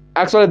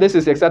 Actually, this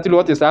is exactly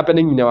what is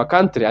happening in our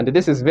country, and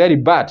this is very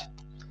bad.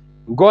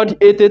 God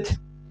ate it,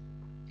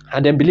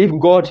 and then believe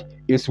God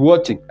is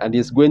watching and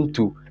is going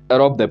to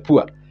rob the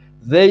poor.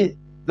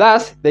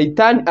 Thus they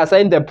turn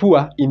aside the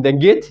poor in the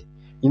gate,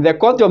 in the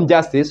court of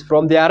justice,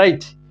 from their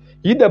right.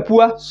 If the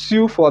poor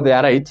sue for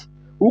their right,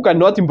 who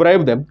cannot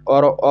bribe them,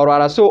 or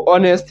are so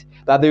honest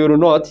that they will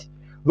not,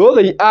 though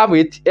they have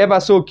it ever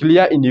so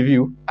clear in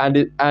view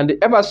and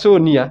ever so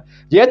near,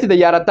 yet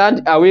they are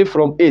turned away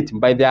from it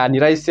by their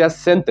unrighteous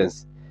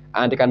sentence,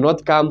 and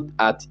cannot come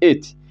at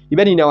it.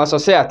 Even in our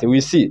society,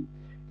 we see,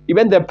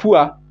 even the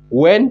poor,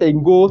 when they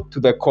go to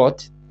the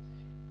court,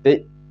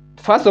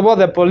 first of all,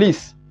 the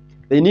police,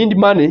 they need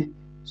money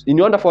in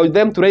order for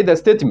them to write the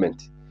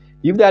statement.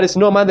 If there is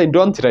no money, they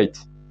don't write.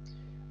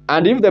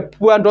 And if the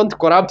poor don't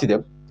corrupt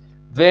them,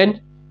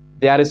 then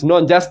there is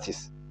no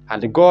justice.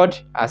 And God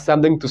has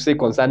something to say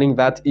concerning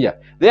that here.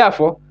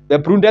 Therefore, the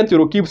prudent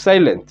will keep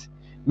silent.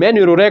 Men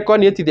will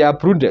reckon it their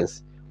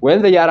prudence,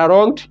 when they are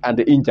wronged and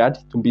injured,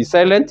 to be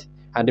silent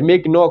and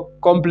make no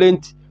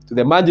complaint to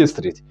the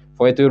magistrate,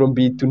 for it will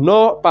be to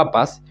no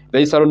purpose.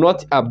 They shall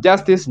not have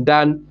justice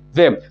done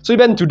them. So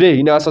even today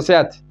in our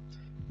society,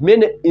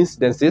 many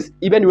instances,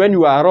 even when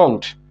you are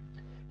wronged,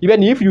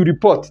 even if you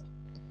report,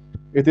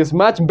 it is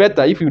much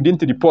better if you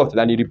didn't report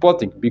than you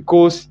reporting,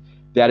 because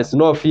there is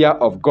no fear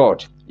of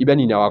God, even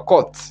in our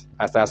courts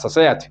as a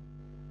society.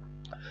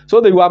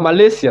 So they were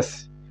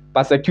malicious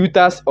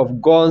persecutors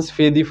of God's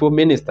faithful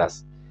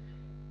ministers.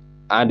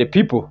 And the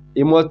people,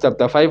 Amos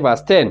chapter 5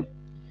 verse 10,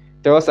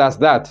 tells us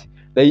that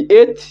they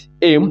hate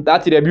him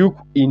that rebuke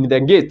in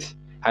the gate,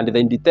 and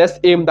they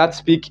detest him that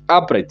speak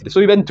uprightly.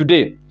 So even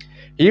today,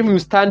 if you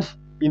stand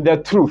in the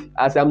truth,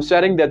 as I'm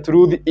sharing the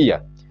truth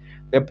here,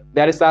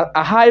 there is a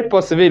high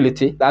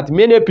possibility that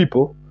many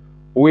people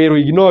will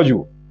ignore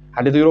you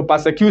and they will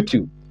persecute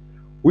you,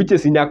 which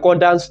is in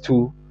accordance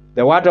to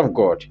the word of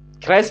God.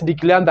 Christ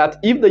declared that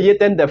if they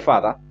hated the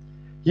Father,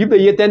 if they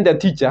hated the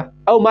teacher,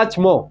 how much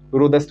more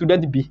will the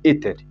student be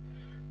hated?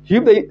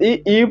 If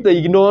they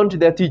ignored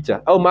the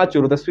teacher, how much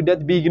will the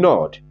student be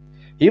ignored?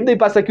 If they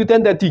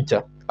persecuted the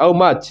teacher, how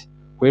much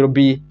will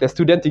be the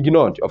student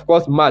ignored? Of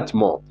course, much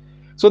more.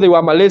 So they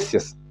were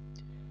malicious.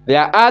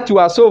 Their hearts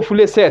were so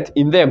fully set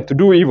in them to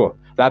do evil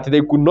that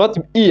they could not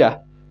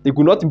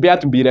bear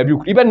to be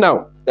rebuked. Even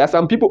now, there are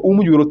some people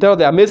whom you will tell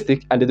their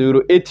mistake and they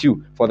will hate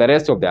you for the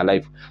rest of their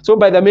life. So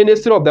by the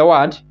ministry of the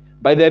word,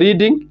 by the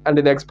reading and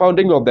the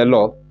expounding of the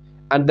law,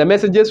 and the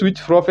messages which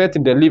prophet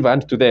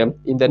delivered to them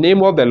in the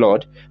name of the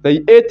Lord,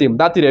 they hate him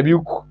that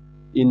rebuke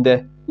in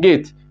the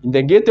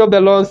gate of the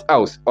Lord's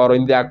house, or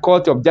in their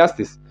court of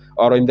justice,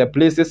 or in the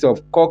places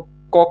of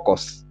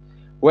caucus,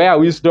 where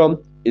wisdom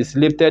is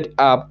lifted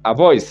up a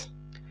voice.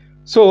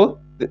 So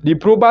the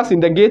reprobers in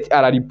the gate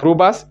are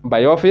reprobers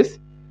by office.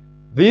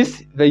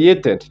 This they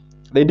hated.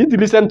 They didn't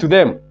listen to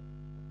them.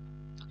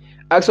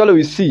 Actually,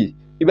 we see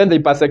even they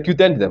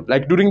persecuted them,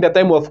 like during the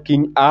time of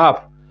King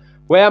Ahab,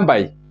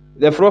 whereby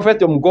the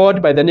prophet of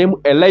God by the name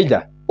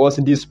Elijah was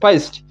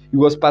despised. He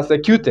was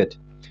persecuted.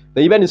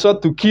 They even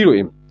sought to kill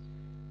him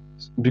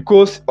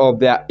because of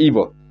their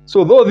evil.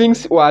 So though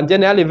things were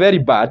generally very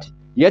bad,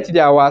 yet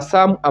there were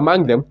some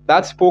among them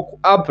that spoke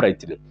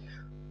uprightly,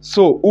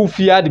 so who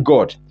feared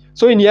God.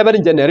 So in every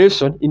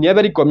generation, in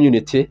every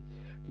community,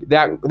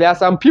 there are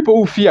some people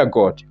who fear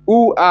God,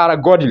 who are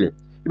godly.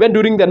 Even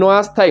during the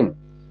Noah's time,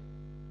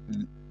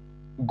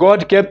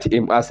 God kept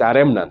him as a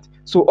remnant.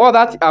 So all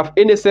that have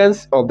any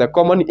sense of the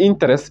common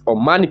interest of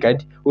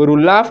mankind will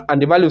laugh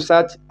and value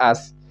such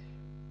as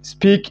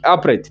speak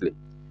uprightly.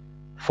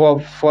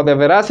 For the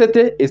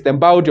veracity is the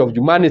bounty of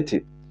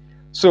humanity.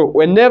 So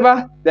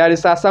whenever there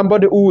is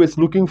somebody who is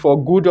looking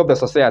for good of the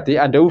society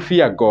and they who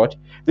fear God,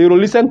 they will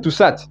listen to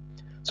such.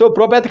 So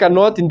prophet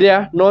cannot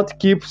dare not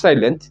keep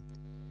silent.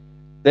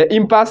 The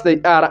impasse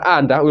they are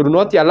under will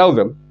not allow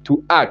them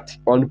to act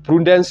on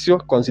prudential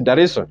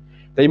consideration.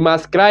 They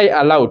must cry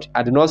aloud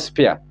and not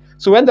spare.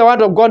 So when the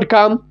word of God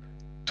comes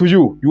to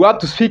you, you have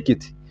to speak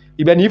it,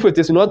 even if it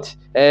is not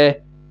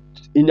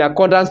in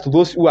accordance to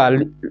those who are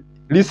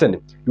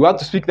listening. You have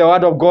to speak the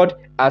word of God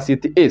as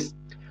it is.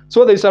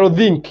 So they shall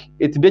think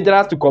it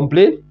dangerous to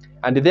complain,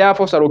 and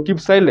therefore shall keep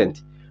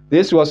silent.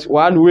 This was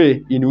one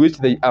way in which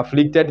they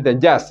afflicted the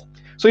just.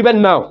 So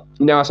even now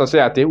in our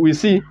society, we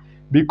see,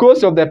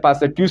 because of the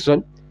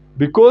persecution,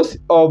 because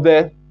of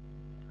the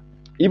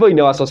evil in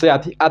our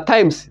society, at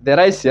times the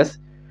righteous,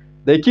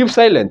 they keep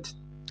silent,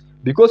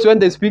 because when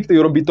they speak, they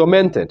will be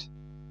tormented.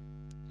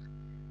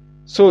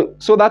 So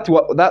that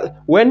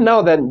when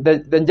now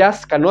the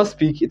just cannot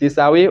speak, it is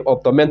a way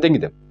of tormenting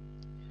them,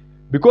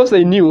 because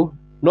they knew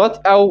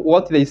not how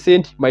what they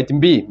said might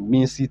be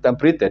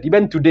misinterpreted.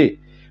 Even today,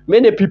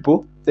 many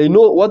people, they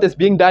know what is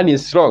being done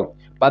is wrong,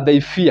 but they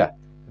fear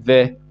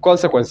the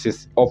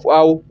consequences of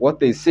how what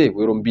they say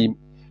will be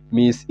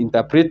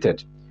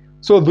misinterpreted.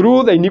 So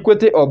through the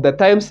iniquity of the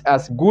times,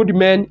 as good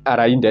men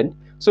are hidden,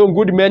 so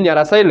good men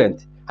are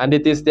silent, and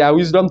it is their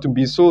wisdom to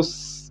be so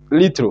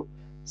little,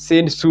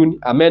 sin soon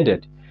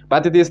amended.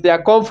 But it is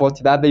their comfort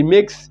that they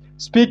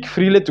speak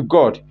freely to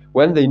God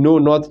when they know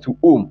not to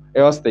whom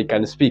else they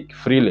can speak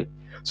freely.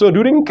 So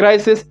during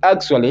crisis,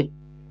 actually,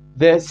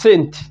 the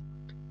saint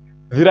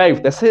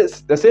thrive, the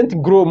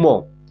saint grow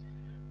more.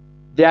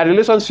 Their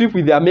relationship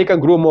with their maker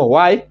grow more.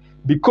 Why?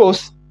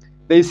 Because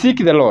they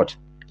seek the Lord,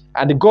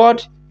 and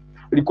God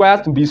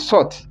requires to be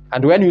sought.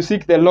 And when you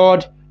seek the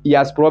Lord, He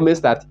has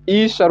promised that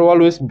He shall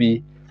always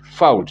be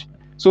found.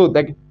 So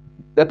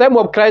the time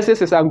of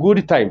crisis is a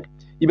good time,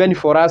 even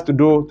for us to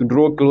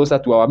draw closer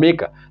to our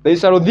Maker. They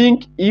shall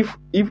think if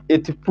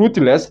it is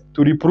fruitless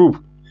to reprove.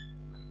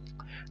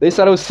 They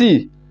shall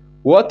see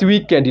what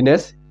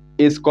wickedness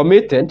is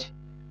committed,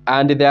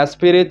 and their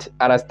spirit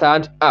are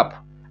stand up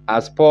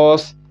as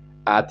Paul's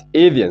at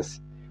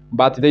Athens.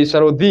 But they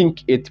shall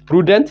think it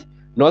prudent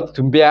not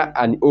to bear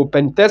an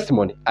open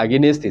testimony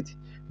against it,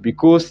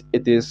 because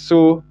it is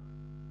so.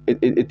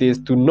 It is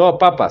to no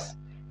purpose.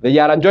 They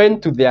are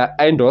joined to their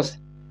idols.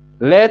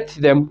 Let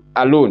them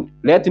alone.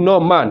 Let no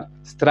man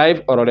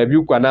strive or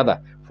rebuke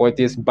another, for it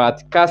is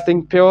but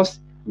casting pearls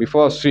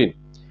before swine.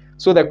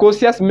 So the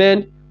cautious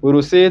men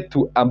will say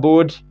to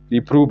abode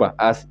reprover,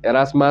 as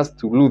Erasmus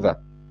to Luther,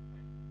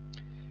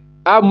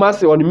 have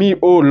mercy on me,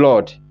 O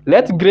Lord.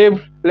 Let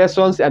grave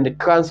lessons and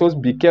counsels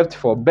be kept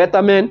for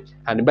better men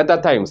and better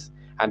times.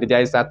 And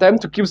there is a time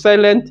to keep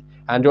silent,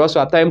 and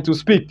also a time to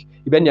speak,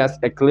 even as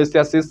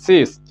Ecclesiastes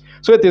says.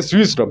 So it is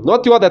wisdom,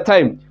 not all the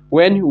time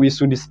when we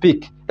should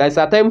speak. There is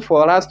a time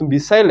for us to be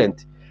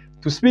silent,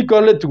 to speak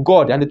only to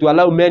God, and to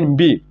allow men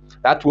be.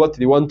 That's what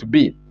they want to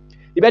be.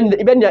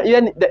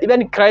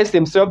 Even Christ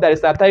himself, there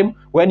is a time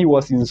when he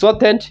was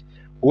insulted,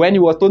 when he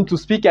was told to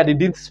speak and he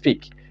didn't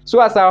speak. So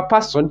as our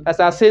person, as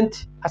a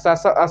saint, as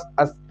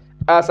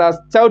a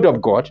child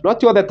of God,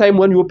 not all the time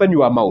when you open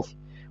your mouth.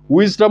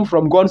 Wisdom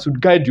from God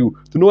should guide you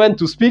to know when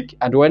to speak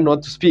and when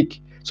not to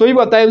speak. So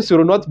evil times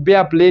will not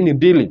bear plain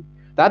dealing.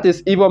 That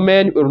is, evil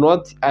men will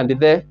not, and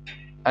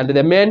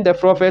the men the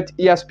prophet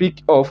here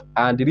speak of,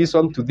 and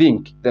reason to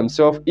think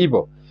themselves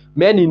evil.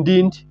 Men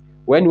indeed,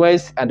 when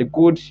wise and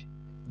good,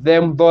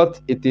 them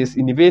thought it is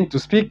in vain to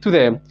speak to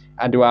them,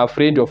 and were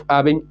afraid of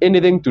having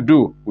anything to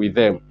do with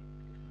them.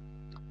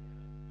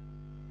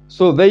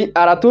 So they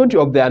are told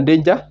of their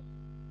danger,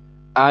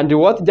 and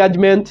what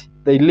judgment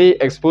they lay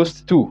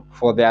exposed to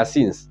for their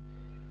sins.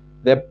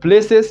 The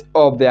places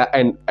of their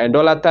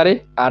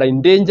idolatry are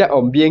in danger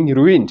of being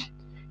ruined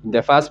in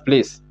the first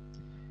place.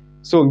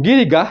 So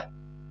Giriga,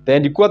 the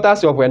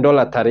headquarters of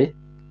idolatry,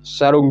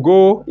 shall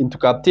go into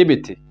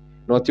captivity,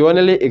 not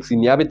only its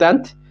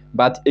inhabitant,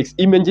 but its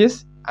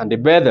images and the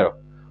Bethel,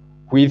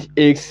 with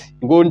its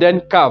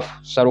golden calf,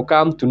 shall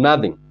come to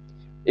nothing.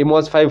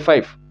 Amos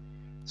 5:5.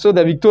 So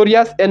the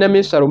victorious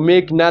enemy shall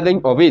make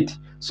nothing of it,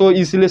 so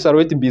easily shall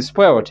it be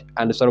spoiled,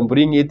 and shall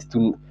bring it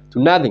to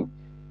nothing.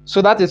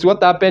 So that is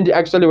what happened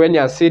actually when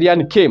the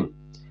Assyrian came,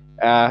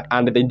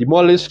 and they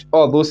demolished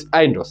all those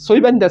idols. So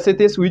even the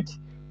cities which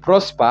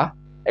prosper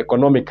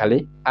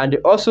economically, and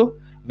also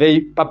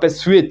they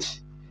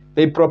perpetuate,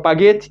 they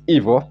propagate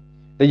evil,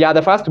 they are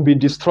the first to be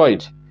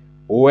destroyed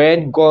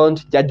when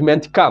God's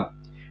judgment comes.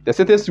 The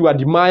cities you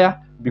admire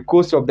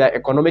because of their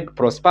economic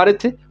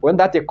prosperity, when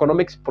that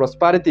economic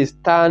prosperity is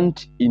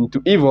turned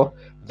into evil,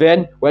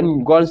 then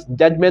when God's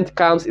judgment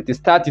comes, it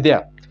starts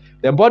there.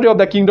 The body of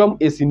the kingdom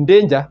is in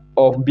danger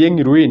of being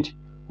ruined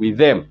with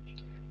them.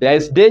 There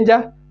is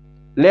danger,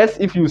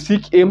 lest if you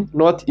seek him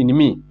not in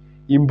me.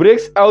 He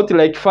breaks out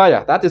like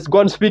fire. That is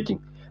God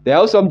speaking. The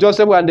house of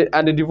Joseph and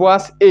the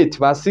verse 8,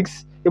 verse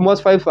 6,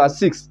 Amos 5, verse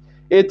 6.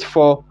 8,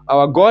 for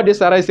our God is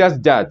a righteous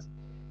judge.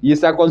 He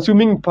is a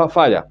consuming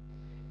fire.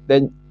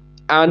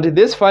 And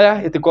this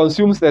fire, it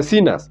consumes the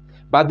sinners.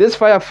 But this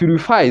fire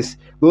purifies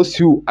those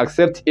who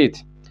accept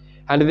it.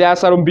 And there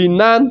shall be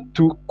none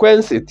to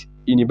quench it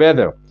in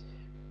Bethel.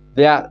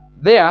 Their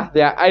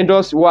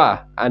idols were,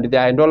 and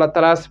their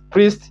idolatrous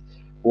priests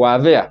were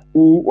there,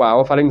 who were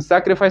offering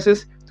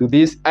sacrifices to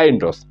these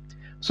idols.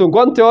 So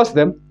God tells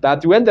them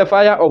that when the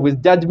fire of his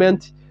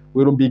judgment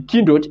will be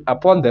kindled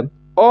upon them,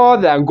 all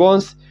their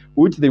guns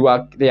which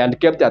they had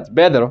kept at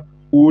Bethel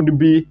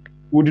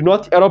would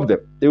not erupt them.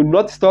 They would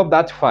not stop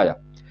that fire.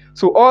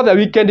 So all the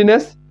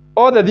wickedness,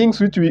 all the things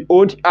which we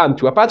hold on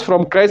to, apart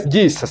from Christ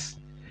Jesus,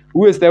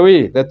 who is the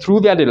way, the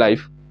truth, and the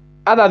life,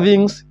 other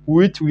things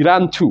which we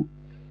run to,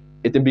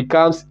 it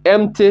becomes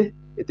empty,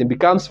 it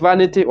becomes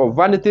vanity of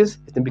vanities,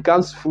 it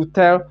becomes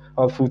futile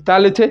of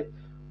futility.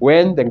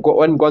 When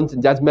God's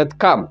judgment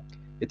comes,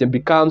 it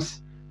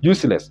becomes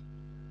useless.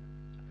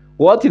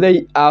 What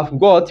they have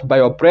got by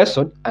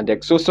oppression and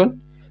exhaustion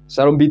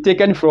shall be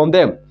taken from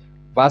them.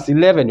 Verse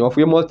 11 of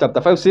Amos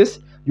chapter 5 says,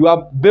 you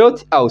have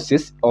built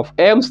houses of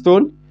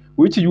stone,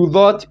 which you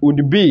thought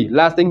would be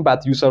lasting,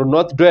 but you shall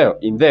not dwell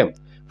in them.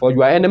 For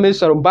your enemies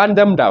shall burn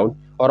them down,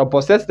 or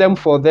possess them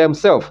for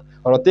themselves,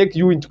 or take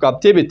you into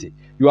captivity.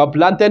 You have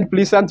planted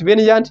pleasant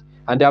vineyard,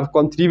 and have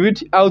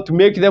contributed out to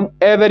make them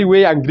every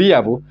way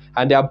agreeable,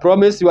 and have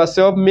promised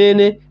yourself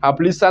many a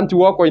pleasant to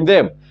walk in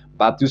them.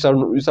 but you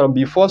shall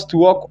be forced to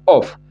walk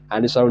off,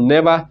 and you shall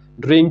never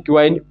drink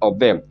wine of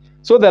them.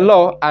 So the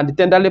law and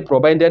tenderly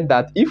provided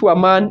that if a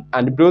man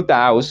and built a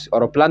house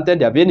or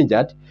planted a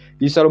vineyard,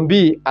 he shall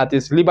be at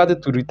his liberty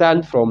to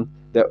return from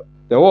the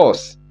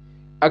wars.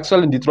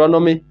 Actually, in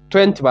Deuteronomy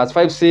 20 verse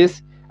 5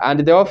 says,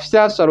 and the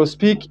officers shall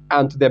speak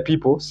unto the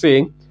people,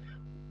 saying,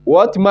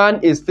 what man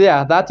is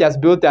there that has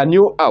built a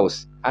new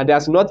house and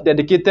has not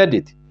dedicated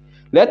it?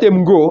 Let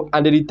him go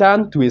and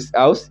return to his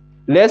house,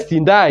 lest he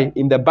die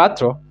in the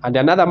battle, and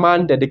another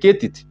man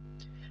dedicate it.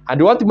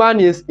 And what man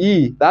is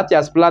he that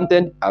has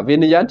planted a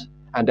vineyard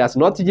and has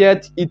not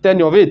yet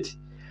eaten of it?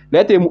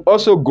 Let him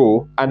also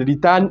go and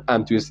return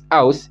unto his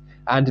house,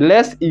 and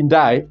lest he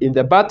die in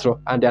the battle,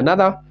 and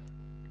another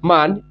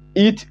man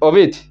eat of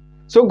it.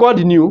 So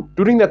God knew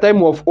during the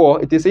time of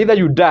war, it is either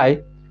you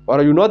die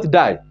or you not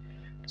die.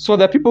 So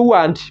the people who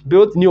had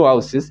built new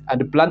houses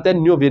and planted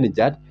new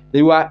vineyard,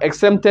 they were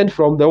exempted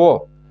from the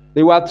war.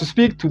 They were to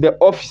speak to the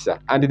officer,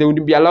 and they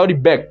would be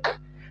allowed back,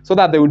 so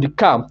that they would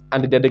come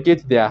and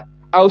dedicate their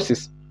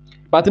houses.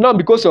 But now,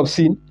 because of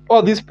sin,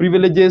 all these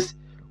privileges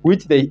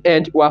which they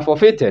earned were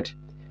forfeited.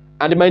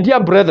 And my dear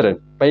brethren,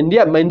 my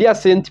dear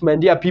saints, my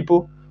dear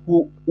people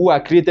who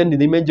are created in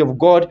the image of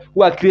God,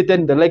 who are created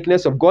in the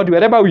likeness of God,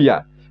 wherever we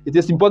are, it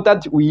is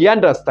important we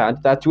understand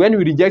that when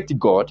we reject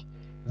God,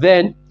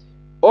 then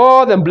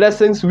all the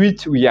blessings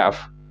which we have,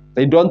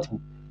 we don't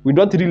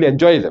really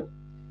enjoy them.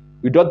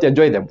 We don't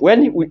enjoy them.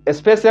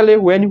 Especially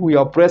when we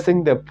are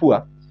oppressing the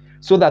poor,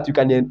 so that we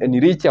can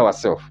enrich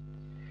ourselves.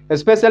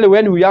 Especially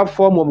when we have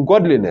form of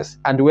godliness,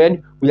 and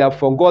when we have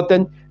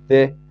forgotten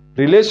the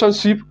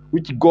relationship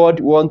which God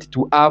wants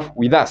to have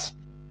with us.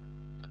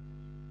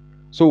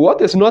 So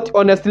what is not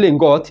honestly in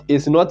God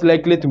is not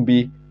likely to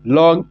be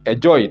long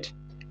enjoyed.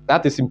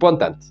 That is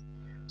important.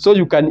 So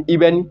you can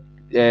even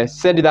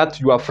send that to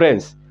your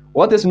friends.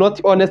 What is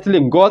not honestly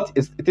in God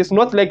it is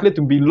not likely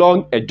to be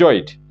long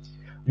enjoyed.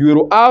 You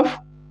will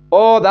have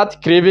all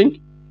that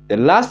craving, the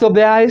lust of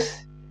the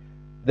eyes,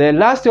 the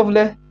lust of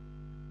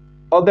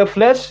the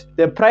flesh,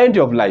 the pride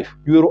of life.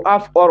 You will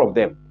have all of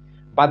them.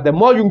 But the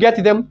more you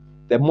get them,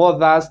 the more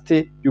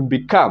thirsty you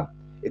become.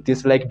 It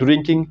is like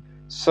drinking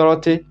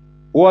salty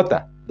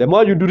water. The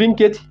more you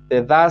drink it,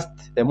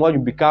 the more you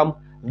become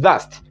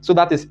thirst. So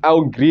that is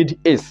how greed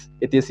is.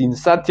 It is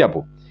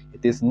insatiable.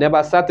 It is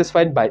never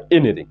satisfied by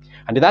anything.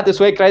 And that is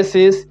why Christ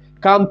says,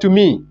 come to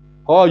me,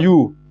 all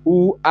you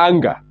who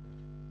hunger,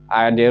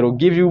 and I will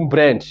give you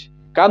bread.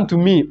 Come to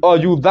me, all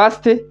you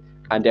thirsty,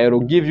 and I will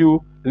give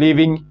you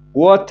living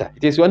water.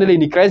 It is only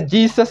in Christ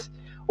Jesus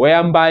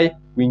whereby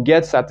we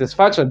get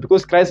satisfaction,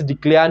 because Christ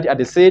declared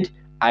and said,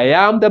 I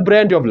am the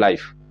bread of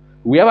life.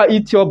 Whoever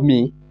eats of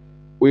me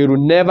will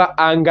never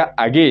hunger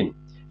again.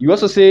 He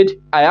also said,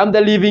 I am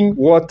the living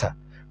water.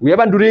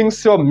 Whoever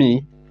drinks of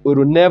me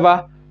will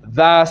never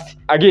thirst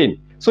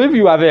again. So if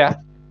you are there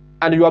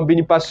and you have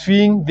been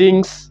pursuing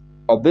things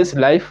of this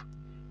life,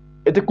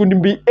 it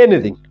couldn't be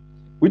anything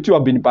which you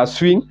have been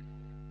pursuing.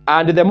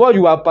 And the more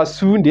you are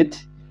pursuing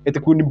it, it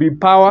couldn't be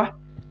power,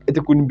 it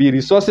couldn't be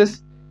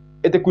resources,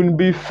 it couldn't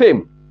be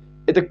fame,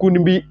 it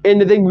couldn't be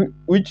anything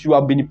which you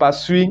have been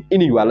pursuing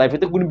in your life.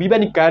 It couldn't be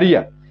any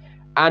career.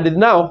 And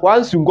now,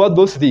 once you got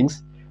those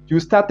things, you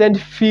started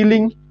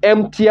feeling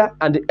emptier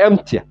and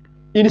emptier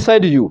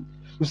inside you.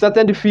 You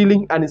started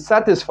feeling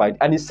unsatisfied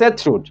and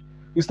settled.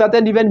 You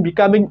started even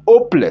becoming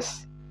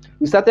hopeless.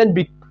 You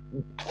started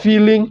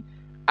feeling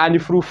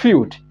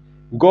unfulfilled.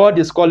 God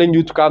is calling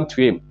you to come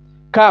to Him.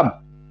 Come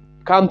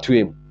to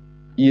Him.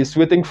 He is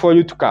waiting for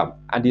you to come,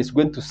 and He is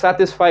going to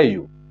satisfy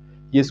you.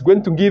 He is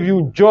going to give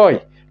you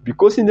joy,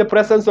 because in the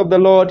presence of the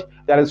Lord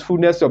there is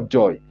fullness of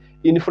joy.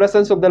 In the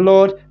presence of the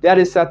Lord there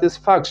is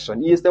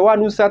satisfaction. He is the one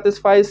who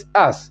satisfies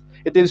us.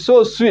 It is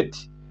so sweet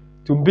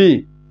to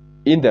be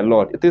in the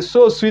Lord. It is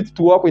so sweet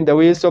to walk in the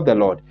ways of the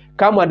Lord.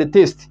 Come and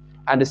taste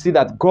and see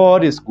that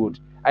God is good.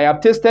 I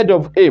have tasted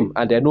of Him,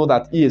 and I know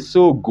that He is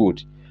so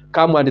good.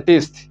 Come and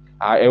taste.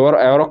 I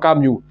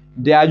welcome you.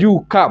 There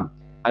you come,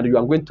 and you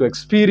are going to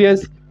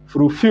experience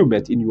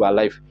fulfillment in your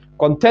life,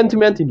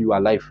 contentment in your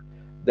life.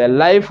 The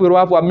life will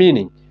have a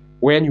meaning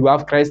when you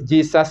have Christ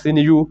Jesus in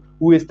you,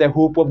 who is the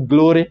hope of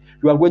glory.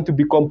 You are going to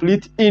be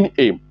complete in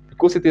Him,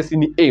 because it is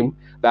in Him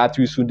that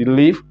we should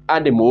live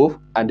and move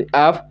and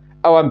have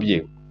our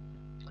being.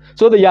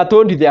 So they are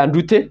told their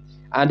duty,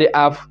 and they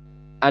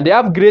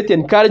have great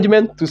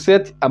encouragement to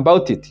set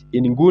about it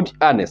in good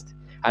earnest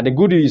and a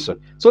good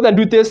reason. So the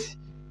duties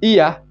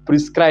here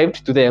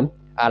prescribed to them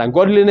are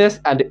godliness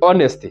and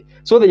honesty.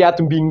 So they are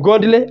to be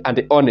godly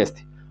and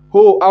honest.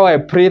 Oh, how I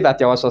pray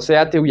that our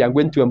society, we are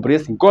going to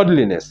embrace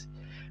godliness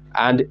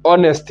and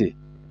honesty.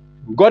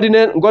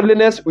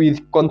 Godliness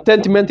with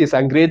contentment is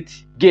a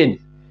great gain.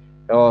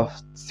 1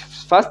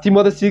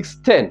 Timothy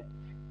 6:10.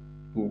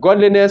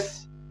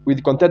 Godliness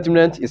with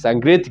contentment is a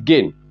great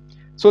gain.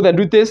 So the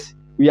duties,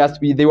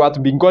 they were to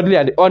be godly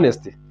and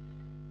honest.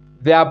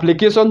 Their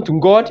application to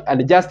God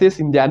and justice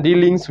in their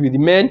dealings with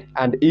men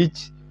and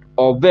each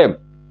of them.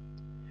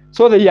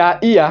 So they are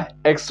here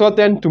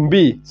exhorted to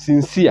be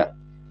sincere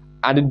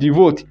and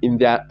devote in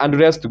their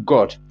address to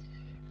God.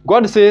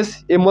 God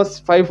says, Amos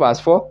 5 verse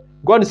 4,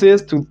 God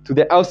says to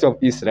the house of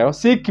Israel,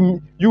 seek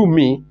you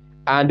me,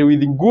 and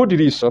with good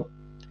reason,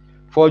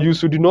 for you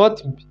should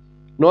not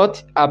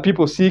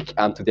people seek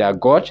unto their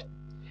God.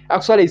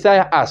 Actually,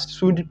 Isaiah asked,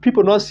 should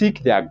people not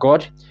seek their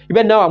God?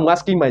 Even now I'm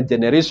asking my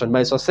generation,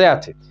 my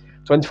society,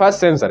 21st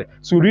century,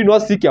 should we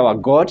not seek our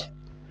God?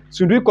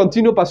 Should we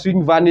continue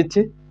pursuing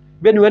vanity?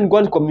 Even when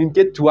God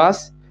communicates to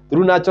us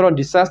through natural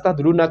disaster,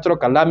 through natural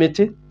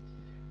calamity,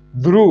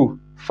 through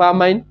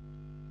famine,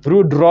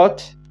 through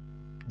drought,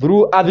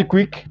 through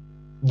earthquake,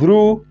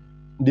 through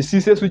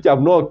diseases which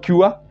have no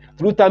cure,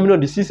 through terminal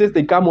diseases,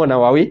 they come on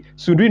our way.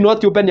 Should we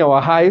not open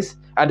our eyes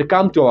and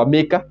come to our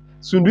Maker?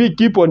 Should we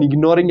keep on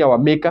ignoring our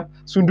Maker?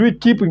 Should we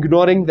keep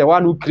ignoring the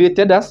one who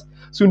created us?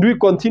 Should we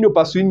continue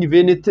pursuing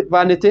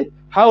vanity?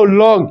 How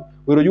long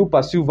will you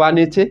pursue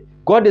vanity?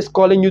 God is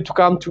calling you to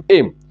come to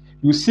Him.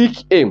 You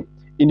seek Him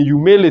in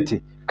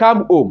humility.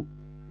 Come home,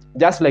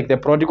 just like the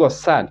prodigal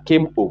son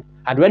came home.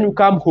 And when you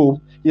come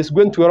home, He is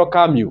going to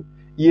welcome you.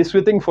 He is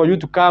waiting for you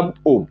to come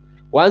home.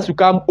 Once you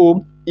come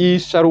home, He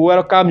shall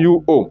welcome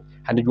you home.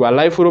 And your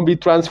life will be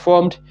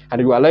transformed,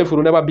 and your life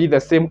will never be the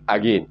same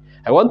again.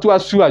 I want to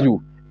assure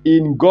you,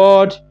 in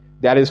God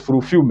there is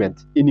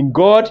fulfillment. In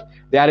God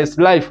there is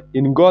life.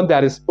 In God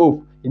there is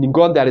hope. In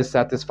God there is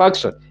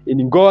satisfaction.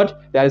 In God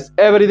there is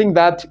everything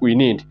that we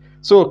need.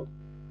 So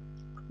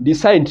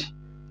decide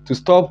to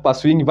stop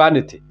pursuing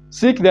vanity.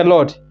 Seek the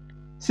Lord.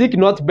 Seek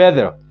not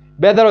Bethel.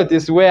 Bethel, it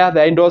is where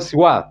the idols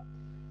were.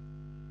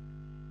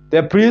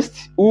 The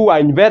priests who were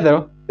in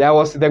Bethel, there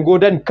was the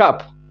golden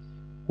cup,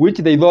 which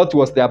they thought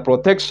was their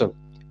protection,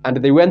 and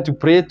they went to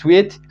pray to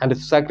it and to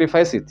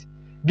sacrifice it.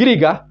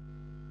 Gilgal,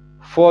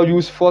 for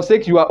you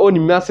forsake your own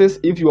mercies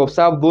if you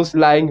observe those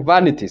lying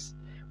vanities.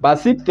 But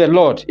seek the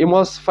Lord,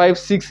 Amos 5,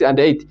 6, and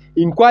 8.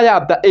 Inquire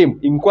after Him,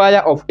 inquire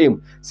of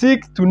Him.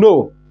 Seek to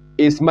know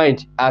His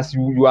mind as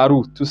you are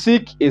ruled, to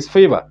seek His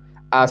favor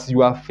as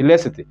your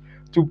felicity,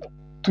 to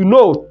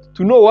know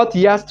what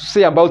He has to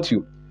say about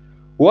you.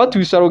 What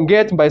we shall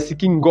get by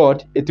seeking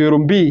God, it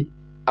will be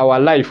our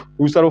life.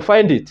 We shall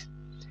find it.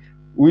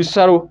 We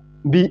shall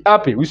be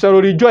happy. We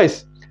shall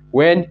rejoice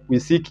when we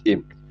seek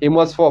Him.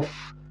 Amos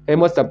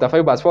chapter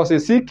 5 verse 4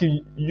 says, seek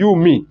you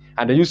me,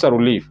 and you shall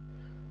live.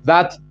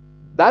 That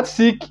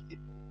seek,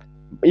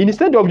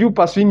 instead of you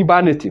pursuing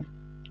vanity,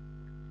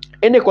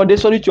 any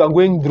condition which you are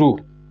going through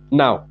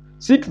now,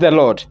 seek the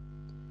Lord.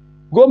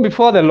 Go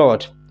before the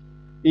Lord.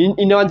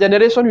 In our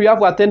generation, we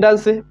have a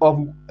tendency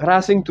of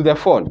rushing to the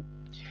phone,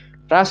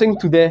 rushing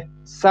to the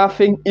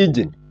surfing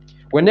engine.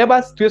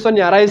 Whenever situation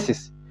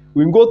arises,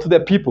 we go to the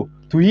people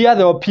to hear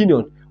their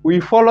opinion. We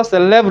follow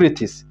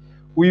celebrities.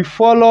 We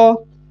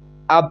follow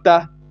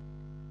after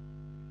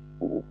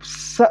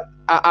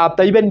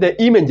even the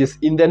images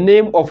in the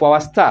name of our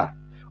star.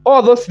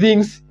 All those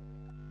things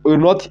will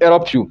not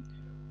help you.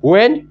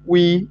 When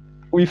we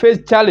face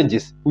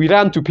challenges, we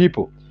run to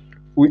people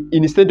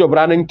instead of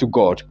running to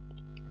God.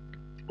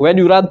 When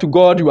you run to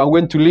God, you are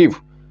going to live.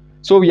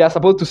 So we are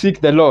supposed to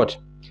seek the Lord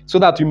so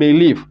that we may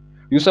live.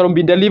 You shall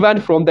be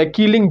delivered from the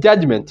killing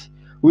judgment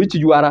which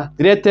you are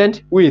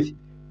threatened with,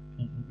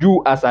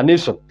 you as a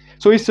nation.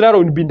 So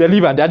Israel will be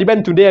delivered, and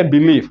even today I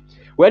believe.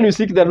 When you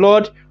seek the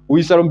Lord,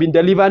 we shall be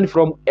delivered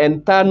from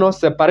eternal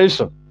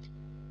separation.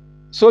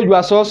 So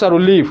your soul shall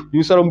live.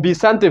 You shall be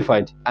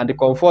sanctified and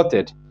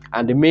comforted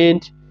and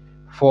made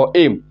for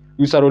Him.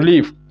 You shall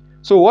live.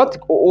 So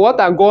what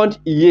our God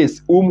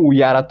is, whom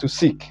we are to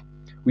seek.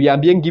 We are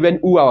being given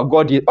who our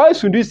God is. Why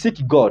should we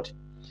seek God?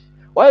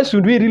 Why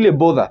should we really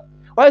bother?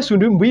 Why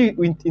should we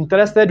be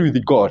interested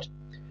with God?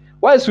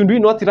 Why should we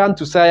not run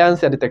to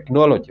science and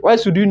technology? Why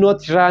should we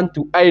not run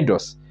to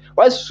idols?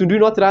 Why should we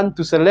not run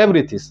to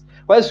celebrities?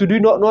 Why should we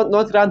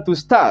not run to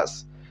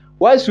stars?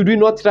 Why should we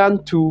not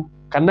run to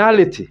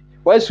carnality?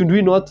 Why should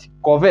we not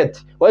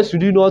covet? Why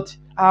should we not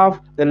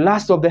have the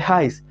lust of the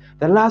eyes,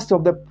 the lust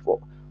of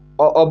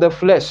the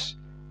flesh,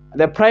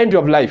 the pride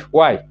of life?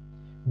 Why?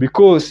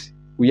 Because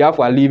we have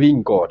a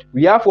living God.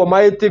 We have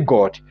Almighty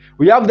God.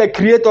 We have the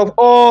Creator of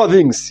all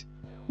things.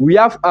 We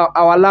have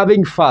our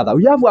loving Father.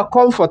 We have our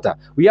Comforter.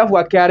 We have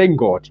our caring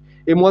God.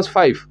 Amos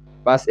 5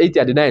 verse 8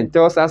 and 9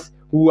 tells us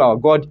who our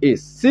God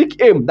is. Seek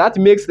Him. That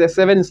makes the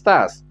 7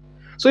 stars.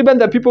 So even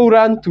the people who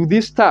run to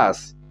these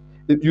stars,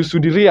 you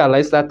should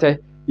realize that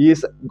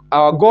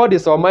our God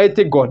is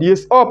Almighty God. He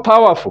is all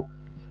powerful.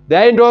 The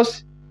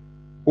angels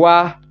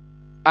were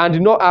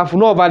and have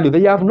no value.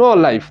 They have no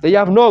life. They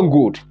have no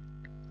good.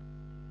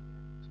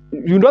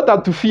 You don't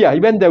have to fear.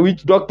 Even the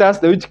witch doctors,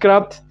 the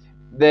witchcraft,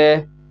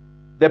 the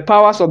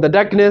powers of the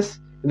darkness,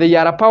 they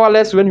are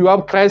powerless when you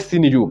have Christ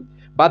in you.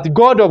 But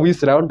God of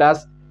Israel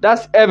does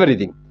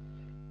everything.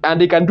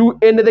 And He can do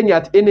anything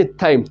at any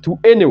time to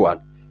anyone.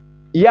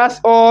 He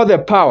has all the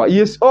power. He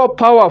is all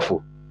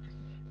powerful.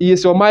 He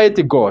is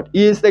Almighty God.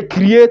 He is the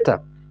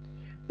Creator.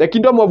 The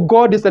kingdom of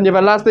God is an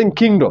everlasting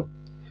kingdom.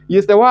 He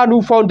is the one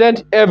who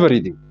founded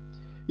everything.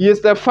 He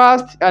is the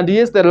first and He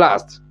is the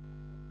last.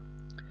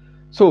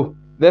 So,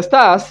 the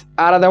stars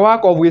are the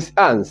work of His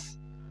hands.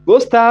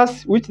 Those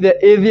stars which the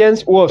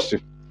Athenians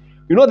worship.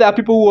 You know, there are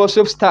people who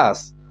worship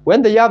stars.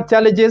 When they have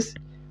challenges,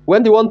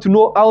 when they want to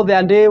know how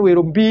their day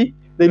will be,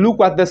 they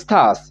look at the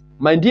stars.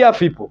 My dear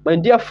people, my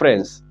dear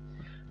friends,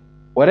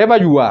 wherever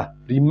you are,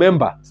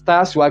 remember,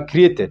 stars were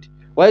created.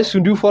 Why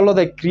should you follow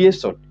the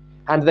creation?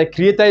 And the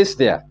Creator is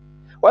there.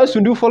 Why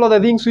should you follow the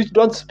things which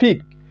don't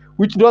speak,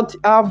 which don't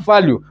have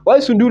value?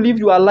 Why should you live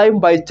your life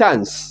by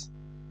chance?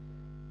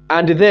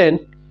 And then,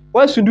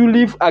 why should you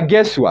live a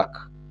guesswork?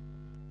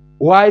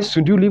 Why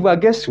should you live a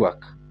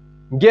guesswork?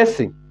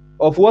 Guessing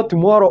of what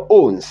tomorrow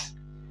owns.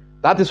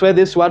 That is why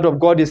this word of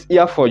God is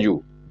here for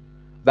you.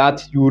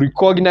 That you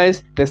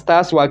recognize the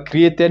stars were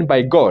created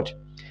by God.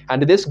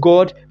 And this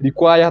God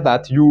requires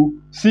that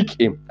you seek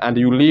Him and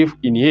you live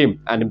in Him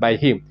and by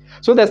Him.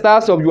 So the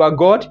stars of your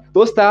God,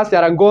 those stars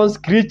are God's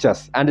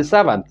creatures and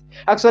servants.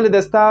 Actually,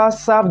 the stars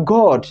serve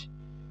God.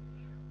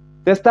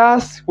 The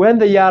stars, when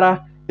they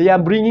are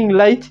bringing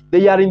light,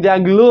 they are in their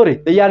glory,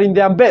 they are in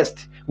their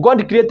best.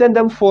 God created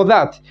them for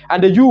that.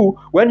 And you,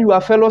 when you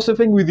are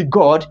fellowshipping with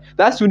God,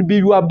 that should be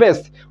your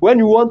best.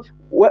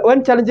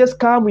 When challenges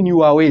come in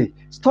your way,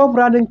 stop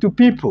running to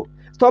people.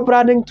 Stop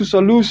running to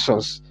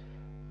solutions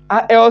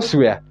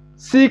elsewhere.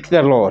 Seek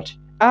the Lord.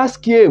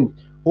 Ask Him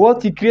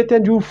what He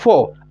created you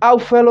for.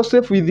 Have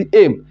fellowship with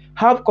Him.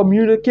 Have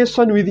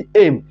communication with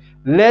Him.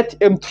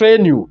 Let Him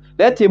train you.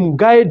 Let Him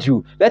guide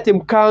you. Let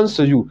Him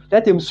counsel you.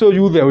 Let Him show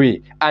you the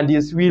way. And He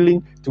is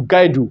willing to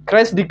guide you.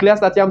 Christ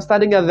declares that I am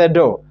standing at the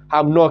door. I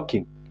am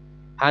knocking.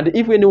 And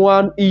if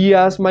anyone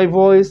hears my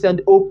voice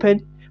and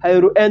open, I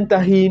will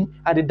enter in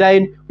and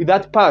dine with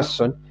that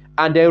person.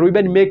 And I will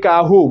even make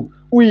our home.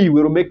 We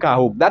will make our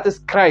home. That is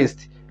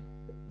Christ.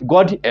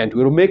 God and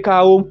will make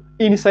our home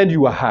inside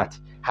your heart.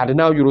 And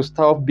now you will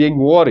stop being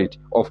worried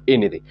of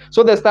anything.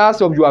 So the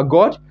stars of your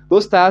God,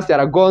 those stars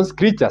are God's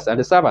creatures and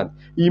the servants.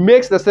 He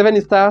makes the 7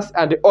 stars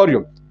and the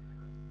Orion.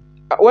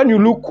 When you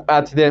look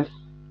at the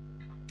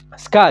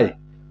sky,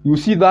 you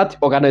see that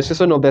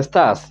organization of the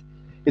stars.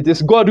 It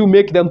is God who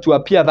makes them to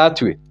appear that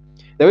way.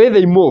 The way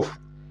they move.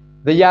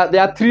 There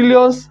are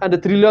trillions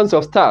and trillions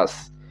of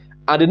stars.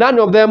 And none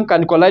of them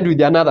can collide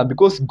with another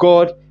because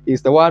God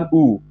is the one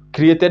who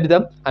created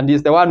them and He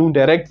is the one who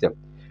directs them.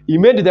 He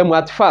made them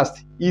at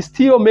first. He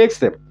still makes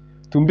them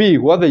to be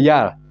what they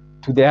are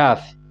to the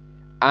earth.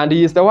 And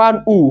He is the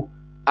one who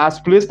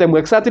has placed them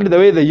exactly the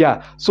way they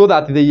are so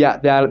that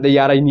they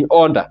are in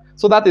order.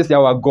 So that is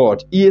our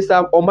God. He is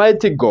an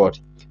almighty God,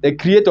 the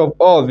creator of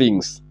all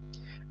things.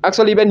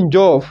 Actually, even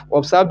Job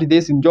observed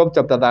this in Job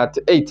chapter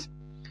 38.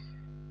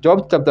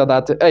 Job chapter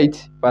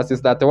 38, verses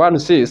 31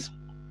 says,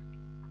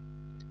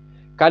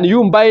 can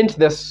you bind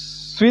the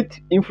sweet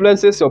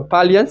influences of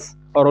Pleiades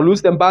or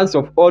loose the bands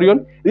of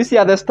Orion? These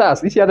are the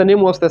stars. These are the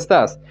name of the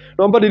stars.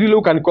 Nobody really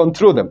can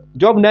control them.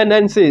 Job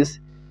 9:9 says,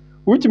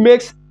 which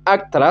makes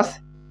Arcturus,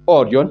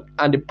 Orion,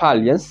 and the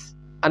Pleiades,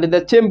 and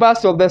the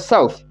chambers of the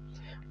south.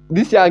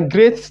 These are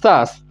great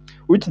stars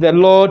which the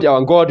Lord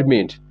our God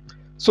made.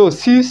 So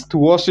cease to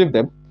worship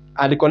them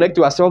and connect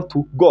yourself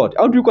to God.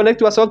 How do you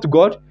connect yourself to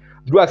God?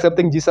 Through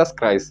accepting Jesus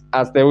Christ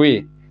as the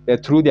way, the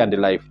truth, and the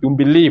life. You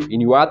believe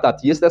in your heart that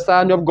He is the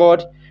Son of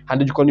God,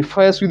 and you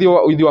confess with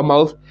your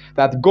mouth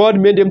that God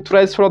made Him to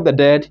rise from the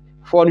dead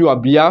for your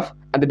behalf,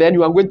 and then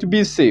you are going to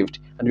be saved,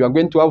 and you are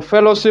going to have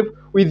fellowship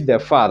with the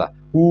Father,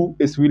 who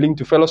is willing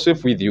to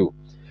fellowship with you.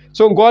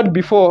 So God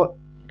before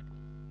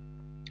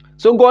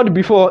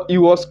He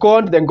was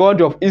called the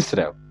God of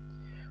Israel.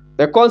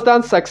 The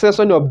constant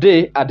succession of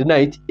day and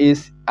night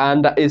is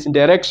in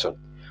direction.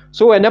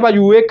 So whenever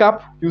you wake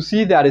up, you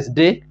see there is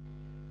day,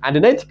 and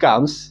the night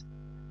comes.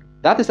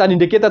 That is an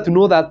indicator to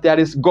know that there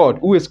is God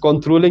who is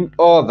controlling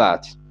all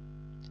that.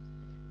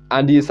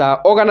 And He is an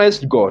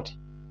organized God.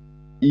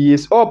 He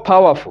is all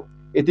powerful.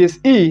 It is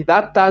He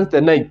that turns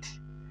the night,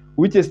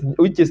 which is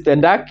the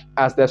dark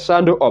as the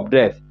shadow of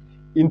death,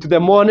 into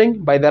the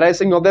morning by the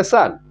rising of the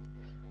sun.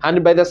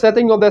 And by the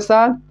setting of the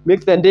sun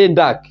makes the day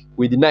dark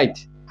with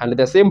night. And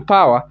the same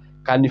power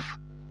can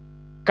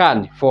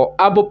for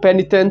able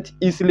penitent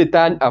easily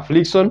turn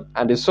affliction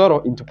and the sorrow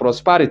into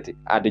prosperity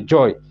and the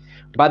joy,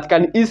 but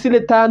can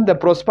easily turn the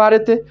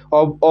prosperity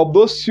of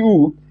those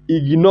who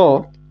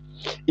ignore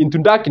into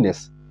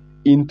darkness,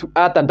 into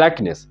utter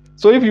darkness.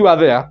 So if you are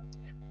there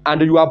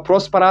and you are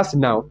prosperous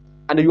now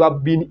and you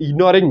have been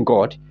ignoring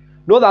God,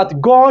 know that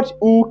God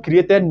who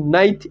created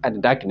night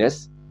and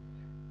darkness,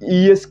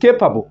 He is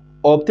capable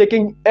of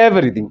taking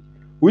everything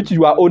which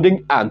you are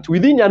holding on to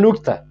within your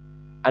nukta,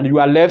 and you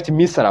are left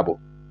miserable.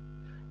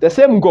 The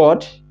same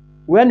God,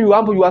 when you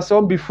humble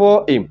yourself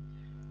before Him,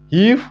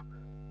 if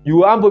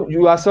you humble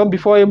yourself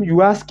before Him,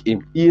 you ask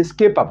Him, He is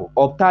capable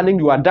of turning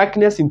your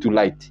darkness into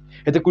light.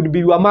 It could be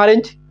your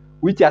marriage,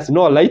 which has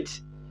no light.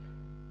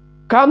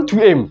 Come to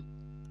Him.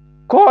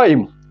 Call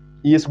Him.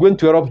 He is going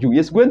to help you. He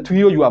is going to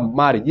heal your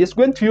marriage. He is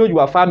going to heal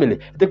your family.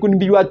 It could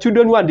be your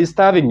children who are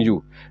disturbing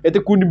you.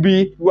 It could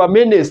be your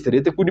ministry.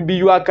 It could be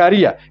your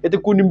career. It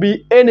could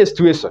be any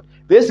situation.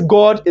 This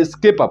God is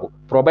capable,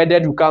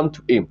 provided you come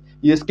to Him.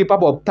 He is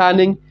capable of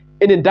turning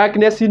any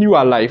darkness in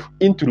your life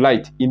into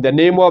light in the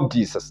name of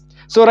Jesus.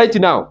 So right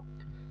now,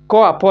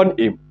 call upon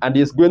Him, and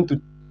He is going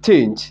to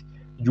change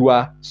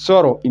your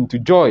sorrow into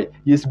joy.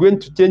 He is going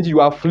to change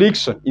your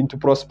affliction into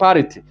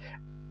prosperity.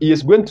 He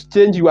is going to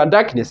change your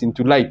darkness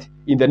into light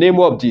in the name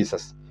of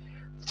Jesus.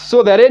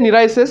 So the rain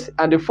rises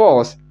and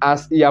falls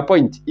as he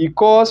appoints. He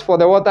calls for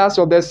the waters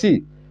of the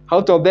sea.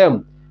 Out of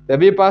them the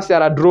vapors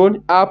are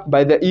drawn up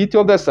by the heat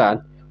of the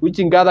sun, which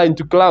gather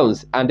into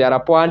clouds, and they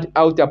are poured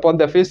out upon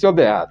the face of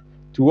the earth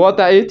to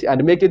water it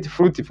and make it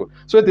fruitful.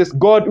 So it is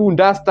God who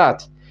does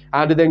that.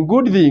 And the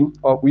good thing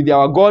with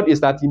our God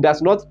is that he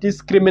does not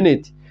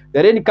discriminate.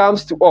 The rain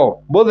comes to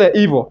all, both the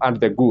evil and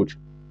the good.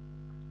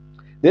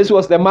 This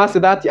was the mercy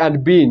that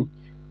had been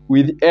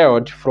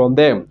withheld from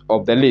them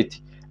of the late.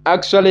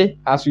 Actually,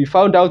 as we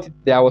found out,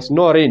 there was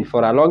no rain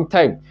for a long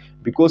time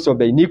because of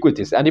the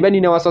iniquities. And even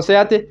in our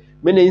society,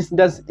 many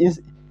instances,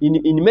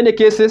 in many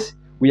cases,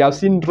 we have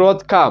seen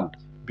drought come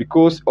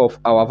because of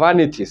our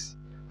vanities.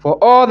 For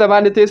all the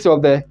vanities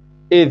of the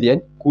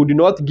heathen could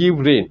not give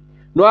rain,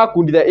 nor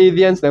could the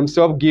heathens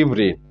themselves give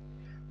rain.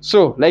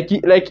 So,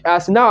 like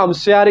as now I'm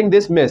sharing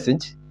this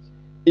message,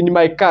 in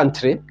my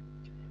country,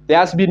 there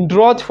has been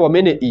drought for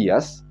many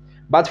years,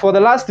 but for the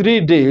last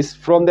 3 days,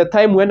 from the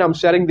time when I'm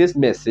sharing this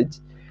message,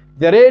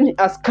 the rain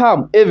has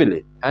come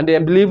heavily, and I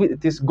believe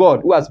it is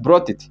God who has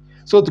brought it.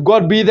 So to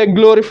God be the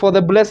glory for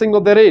the blessing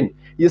of the rain.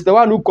 He is the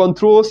one who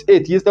controls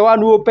it. He is the one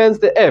who opens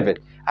the heaven,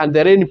 and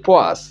the rain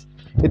pours.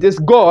 It is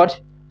God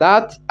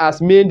that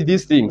has made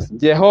these things.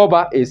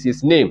 Jehovah is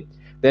his name.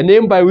 The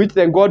name by which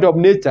the God of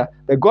nature,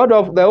 the God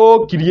of the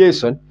whole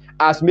creation,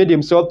 has made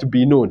himself to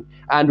be known,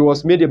 and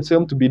was made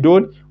himself to be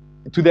known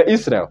to the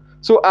Israel.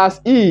 So as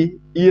he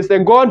is the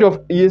God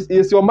of, he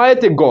is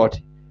Almighty God,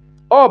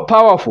 all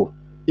powerful.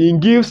 He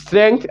gives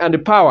strength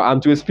and power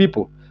unto his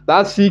people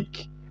that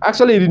seek,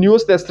 actually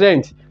renews the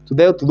strength to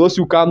those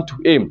who come to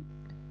him.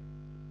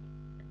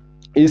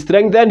 He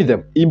strengthens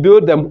them, he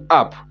builds them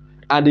up,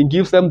 and he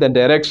gives them the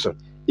direction.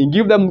 He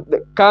gives them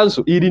the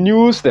counsel, he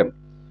renews them.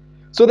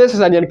 So this is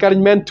an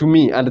encouragement to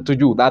me and to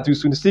you that we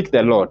should seek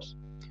the Lord,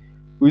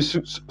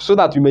 so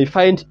that we may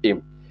find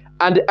him.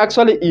 And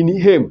actually in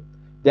him,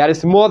 there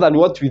is more than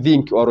what we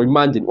think or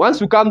imagine. Once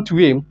we come to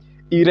him,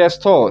 he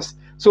restores.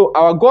 So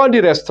our God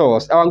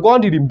restores, our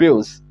God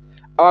rebuilds.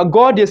 Our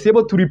God is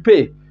able to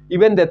repay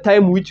even the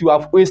time which you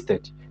have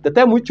wasted, the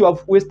time which you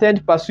have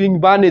wasted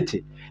pursuing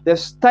vanity, the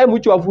time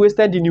which you have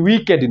wasted in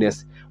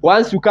wickedness.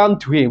 Once you come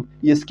to him,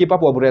 he is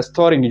capable of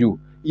restoring you.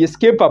 He is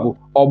capable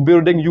of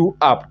building you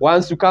up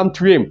once you come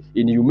to him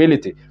in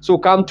humility. So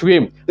come to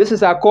him. This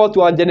is a call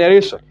to our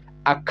generation.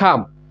 A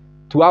come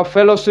to have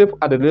fellowship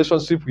and a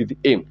relationship with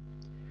him.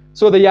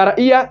 So they are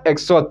here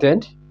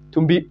exhorted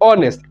to be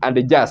honest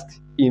and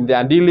just in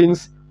their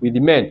dealings with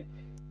men.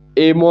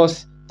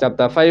 Amos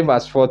chapter 5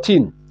 verse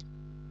 14.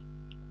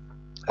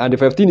 And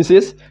 15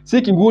 says,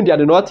 seeking good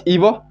and not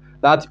evil,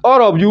 that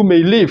all of you may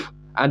live.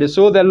 And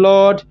so the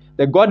Lord,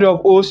 the God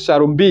of hosts,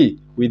 shall be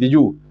with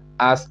you,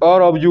 as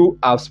all of you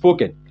have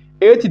spoken.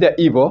 Hate the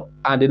evil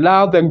and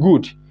love the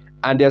good,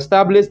 and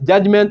establish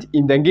judgment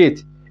in the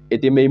gate.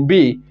 It may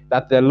be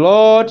that the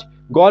Lord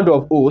God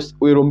of hosts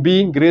will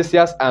be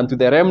gracious unto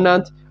the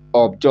remnant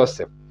of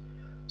Joseph.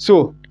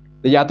 So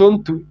they are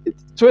told to.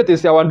 So it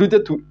is our duty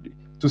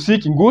to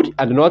seek good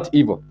and not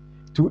evil,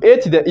 to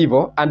hate the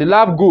evil and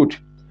love good,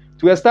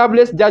 to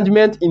establish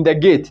judgment in the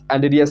gate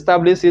and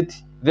reestablish it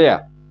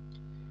there.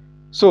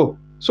 So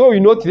we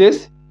note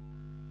this.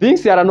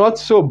 Things are not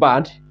so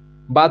bad,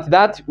 but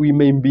that we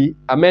may be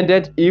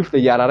amended if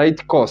they are a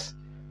right course.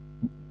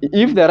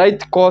 If the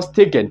right course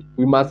taken,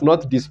 we must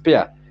not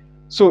despair.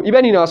 So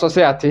even in our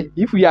society,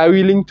 if we are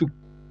willing to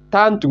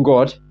turn to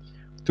God,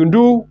 to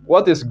do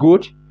what is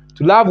good,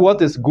 to love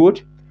what is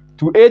good,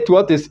 to hate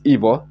what is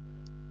evil,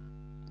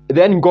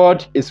 then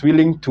God is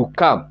willing to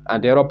come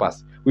and help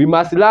us. We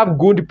must love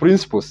good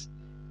principles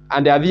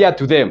and adhere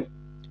to them.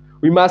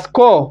 We must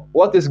call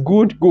what is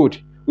good, good.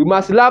 We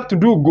must love to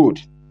do good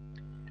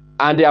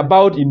and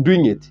about in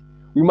doing it.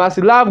 We must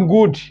love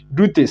good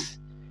duties,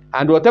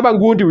 and whatever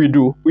good we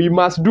do, we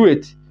must do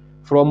it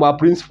from our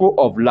principle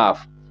of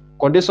love,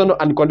 conditional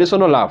and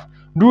conditional love.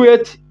 Do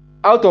it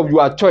out of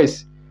your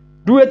choice.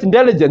 Do it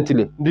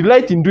diligently.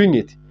 Delight in doing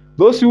it.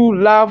 Those who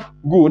love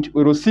good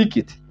will seek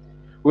it,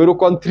 will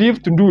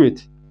contrive to do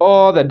it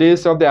all the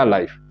days of their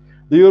life.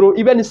 They will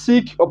even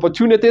seek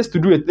opportunities to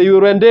do it. They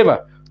will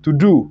endeavor to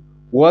do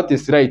what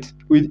is right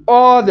with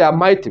all their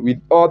might,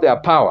 with all their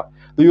power.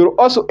 They will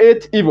also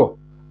hate evil.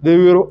 They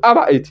will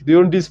abhor it. They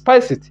will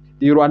despise it.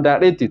 They will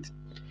underrate it.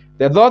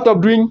 The thought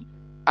of doing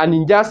an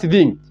unjust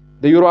thing,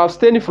 they will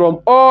abstain from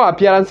all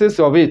appearances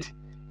of it.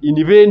 In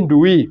vain do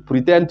we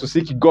pretend to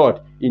seek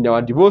God in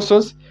our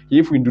devotions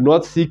if we do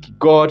not seek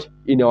God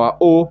in our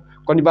own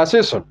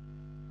conversation.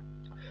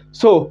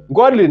 So,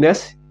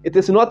 godliness, it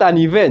is not an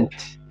event.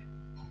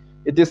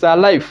 It is a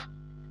life.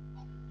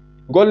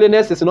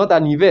 Godliness is not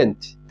an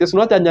event. It is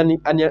not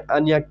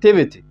an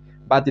activity,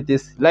 but it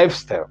is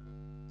lifestyle.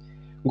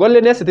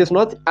 Godliness, it is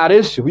not a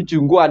ratio which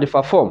you go and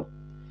perform,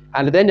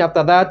 and then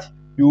after that,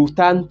 you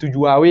turn to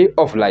your way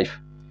of life.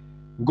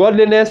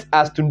 Godliness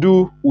has to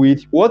do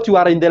with what you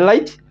are in the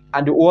light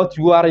and what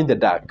you are in the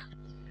dark.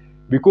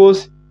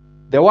 because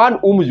the one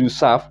whom you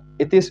serve,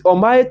 it is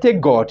Almighty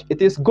God.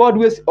 It is God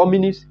who is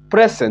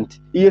omnipresent.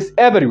 He is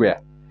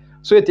everywhere.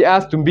 So it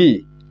has to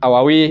be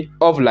our way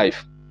of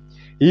life.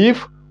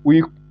 If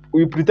we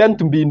pretend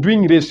to be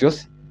doing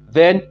righteous,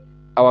 then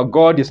our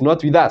God is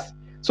not with us.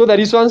 So the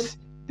reasons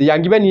they are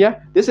given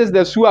here, this is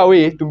the sure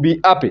way to be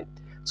happy.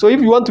 So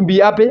if you want to be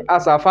happy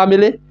as a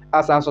family,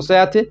 as a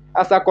society,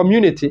 as a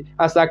community,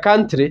 as a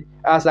country,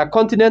 as a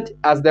continent,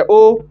 as the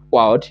whole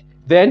world,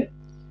 then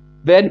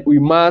we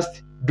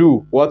must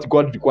do what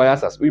God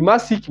requires us. We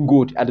must seek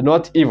good and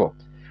not evil,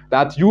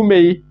 that you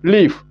may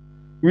live.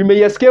 We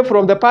may escape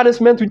from the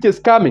punishment which is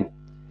coming.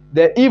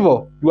 The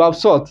evil you have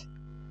sought,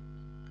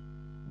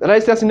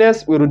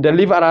 righteousness will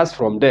deliver us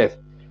from death,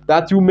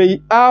 that you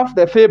may have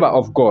the favor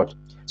of God.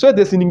 So it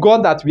is in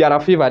God that we are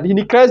favored,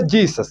 in Christ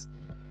Jesus,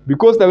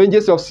 because the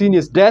wages of sin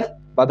is death,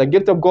 but the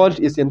gift of God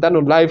is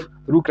eternal life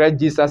through Christ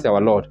Jesus our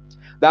Lord,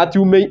 that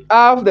you may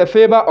have the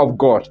favor of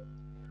God,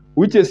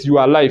 which is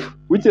your life,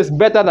 which is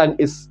better than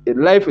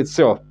life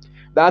itself,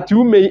 that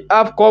you may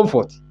have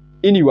comfort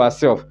in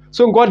yourself.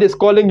 So God is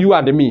calling you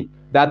and me,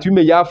 that you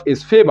may have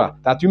His favor,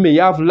 that you may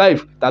have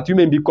life, that you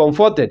may be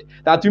comforted,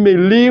 that you may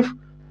live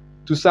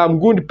to some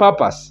good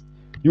purpose.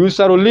 You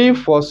shall live,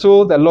 for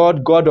so the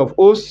Lord God of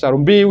hosts shall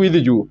be with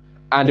you,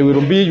 and it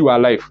will be your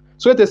life.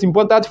 So it is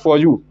important for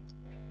you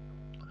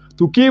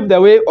to keep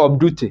the way of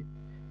duty,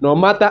 no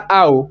matter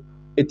how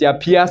it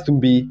appears to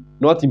be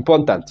not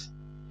important.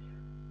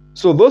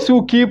 So those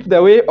who keep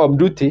the way of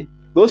duty,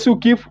 those who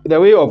keep the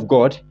way of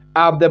God,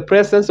 have the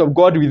presence of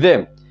God with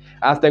them.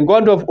 As the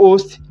God of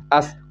hosts,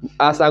 as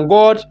a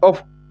God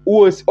of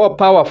who is all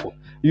powerful,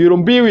 He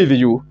will be with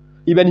you.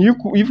 Even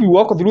if you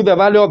walk through the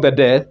valley of the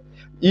death,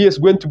 He is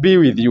going to be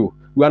with you.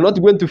 You are not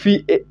going to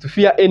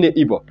fear any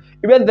evil.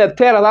 Even the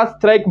terror that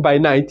strike by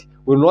night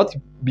will not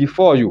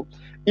befall you.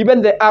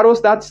 Even the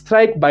arrows that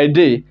strike by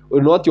day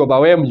will not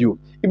overwhelm you.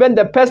 Even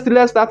the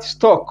pestilence that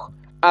stalk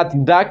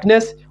at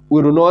darkness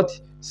will not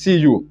see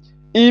you.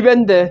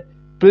 Even the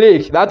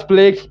plague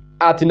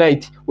at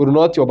night will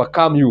not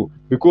overcome you,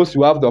 because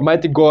you have the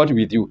Almighty God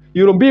with you.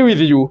 He will be with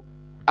you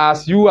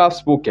as you have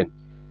spoken.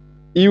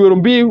 He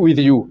will be with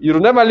you. He will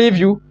never leave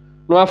you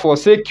nor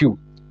forsake you.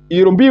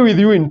 He will be with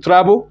you in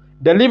trouble,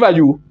 deliver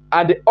you,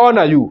 and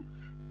honor you.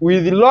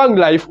 With long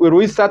life will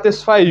He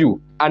satisfy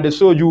you and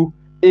show you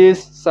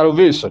His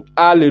salvation.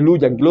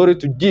 Hallelujah. Glory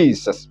to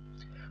Jesus.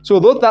 So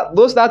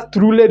those that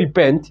truly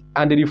repent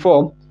and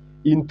reform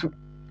into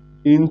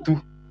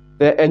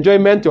the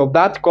enjoyment of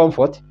that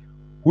comfort,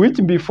 which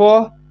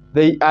before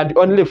they had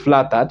only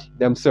flattered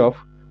themselves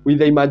with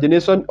the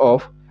imagination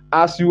of,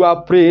 as you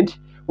are prayed,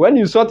 when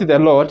you sought the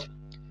Lord,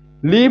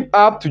 live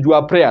up to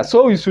your prayers.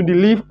 So you should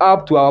live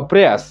up to our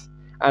prayers,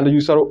 and you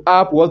shall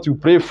have what you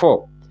pray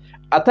for.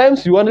 At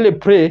times you only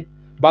pray,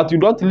 but you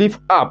don't live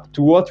up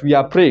to what we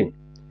are praying.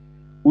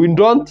 We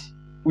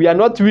are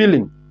not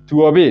willing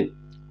to obey.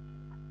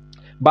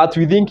 But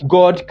we think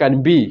God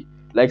can be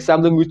like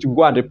something which you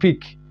go and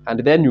pick, and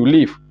then you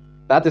leave.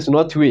 That is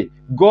not the way.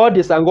 God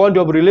is a God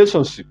of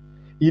relationship.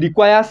 He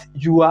requires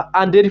your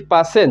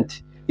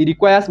 100%. He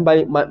requires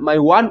my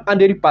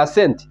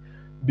 100%,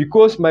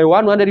 because my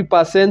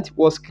 100%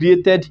 was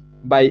created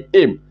by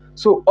Him.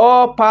 So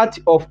all part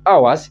of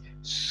ours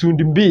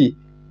should be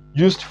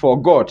used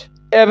for God.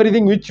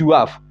 Everything which you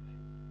have,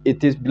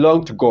 it is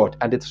belong to God,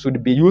 and it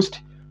should be used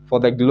for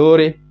the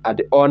glory and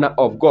the honor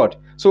of God.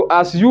 So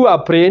as you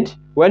are praying,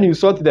 when you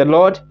sought the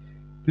Lord,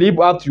 live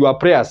up to your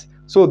prayers.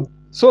 So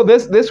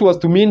this was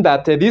to mean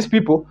that these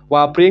people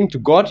were praying to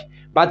God,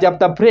 but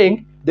after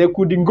praying, they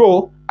couldn't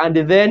go and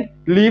then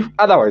live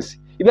otherwise.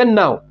 Even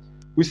now,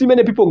 we see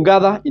many people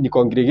gather in the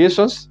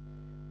congregations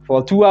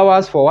for 2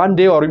 hours, for 1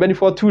 day, or even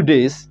for 2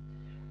 days.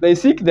 They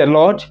seek the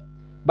Lord,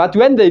 but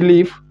when they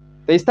leave,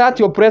 they start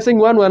oppressing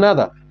one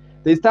another.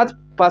 They start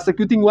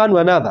persecuting one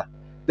another.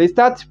 They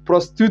start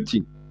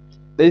prostituting.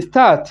 They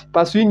start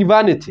pursuing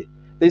vanity.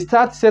 They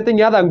start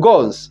setting other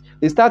goals.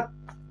 They start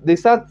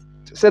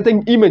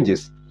setting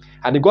images.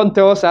 And God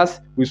tells us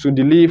we should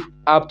live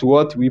up to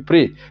what we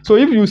pray. So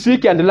if you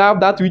seek and love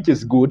that which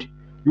is good,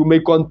 you may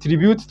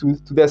contribute to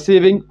the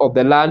saving of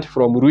the land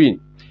from ruin.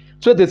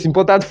 So it is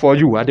important for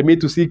you and me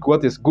to seek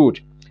what is good.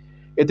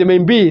 It may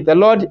be the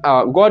Lord,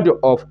 our God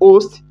of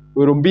hosts,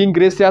 will be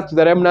gracious to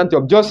the remnant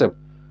of Joseph,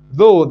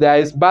 though there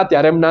is but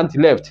a remnant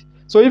left.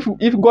 So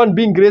if God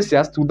being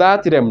gracious to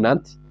that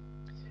remnant,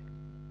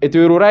 it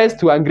will rise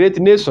to a great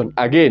nation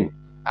again.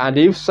 And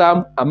if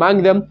some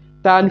among them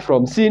turn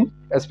from sin,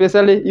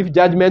 especially if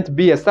judgment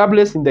be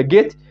established in the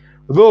gate,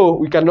 though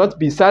we cannot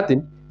be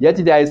certain, yet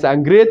there is a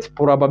great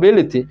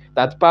probability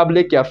that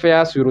public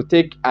affairs will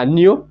take a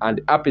new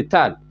and happy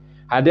turn,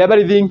 and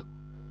everything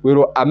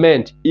will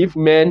amend if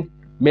men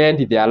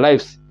mend their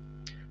lives.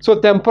 So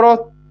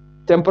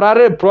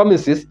temporary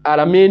promises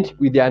are made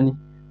with an.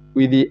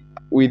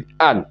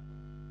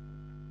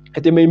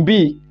 It may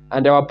be,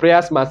 and our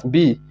prayers must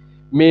be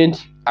made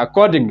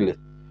accordingly.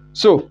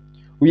 So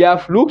we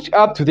have looked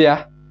up to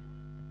there,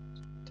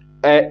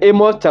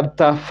 Amos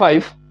chapter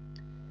 5,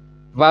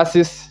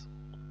 verses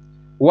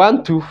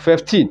 1 to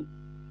 15.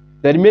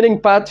 The remaining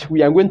part,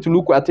 we are going to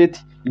look at it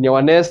in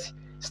our next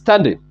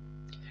study.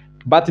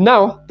 But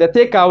now, the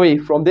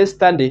takeaway from this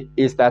study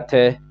is that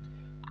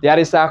there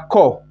is a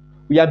call.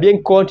 We are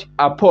being called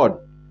upon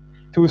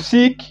to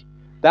seek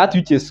that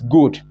which is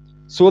good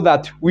so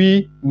that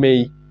we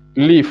may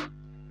live.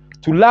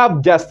 To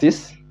love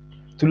justice,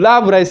 to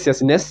love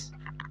righteousness,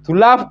 to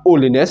love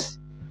holiness,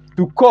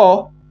 to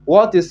call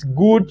what is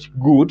good,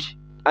 good,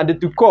 and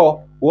to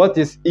call what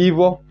is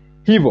evil,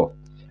 evil.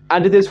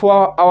 And it is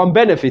for our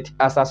benefit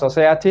as a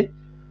society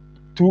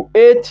to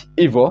hate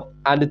evil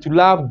and to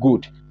love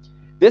good.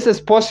 This is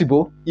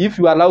possible if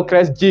you allow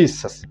Christ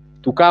Jesus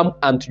to come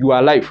into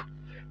your life.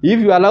 If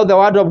you allow the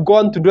word of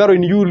God to dwell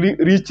in you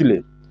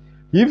richly.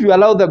 If you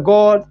allow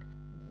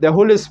the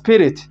Holy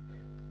Spirit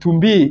to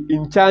be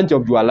in charge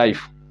of your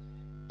life.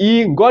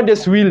 God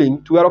is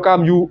willing to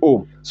welcome you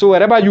home. So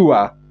wherever you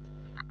are,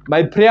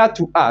 my prayer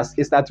to us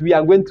is that we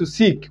are going to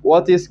seek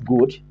what is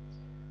good,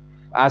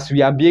 as we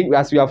have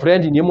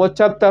read in Amos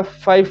chapter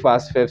 5,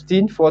 verse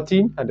 15,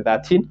 14, and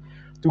 13,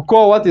 to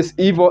call what is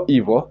evil,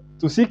 evil,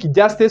 to seek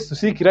justice, to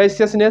seek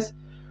righteousness,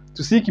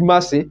 to seek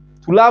mercy,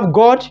 to love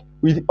God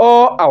with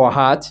all our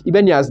heart,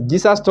 even as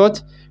Jesus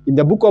taught in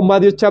the book of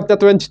Matthew chapter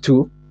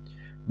 22,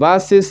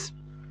 verses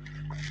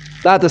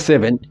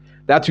 37,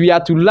 that we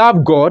are to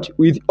love God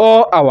with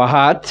all our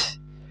heart,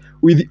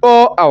 with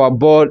all our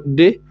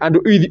body, and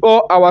with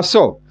all our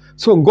soul.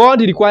 So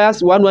God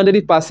requires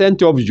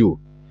 100% of you.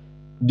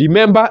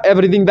 Remember,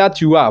 everything that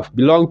you have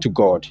belongs to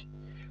God.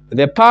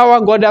 The power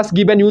God has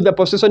given you, the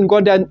position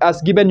God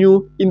has given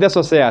you in the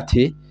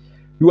society,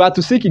 you are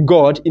to seek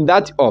God in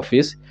that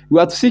office. You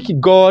are to seek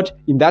God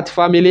in that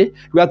family.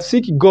 You are to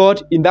seek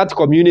God in that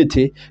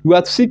community. You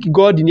are to seek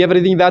God in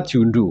everything that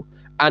you do.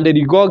 And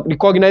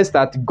recognize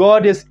that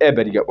God is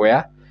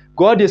everywhere.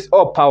 God is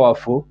all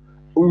powerful.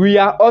 We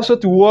are also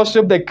to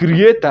worship the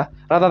Creator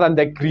rather than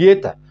the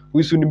Creator.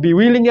 We should be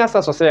willing as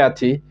a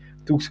society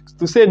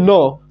to say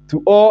no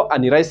to all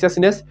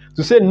unrighteousness,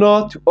 to say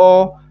no to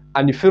all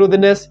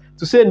unfilthiness,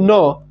 to say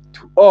no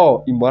to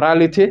all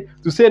immorality,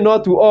 to say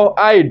no to all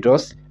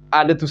idols,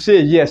 and to say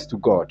yes to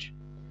God.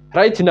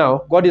 Right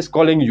now, God is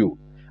calling you,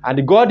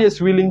 and God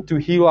is willing to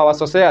heal our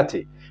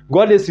society.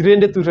 God is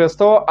ready to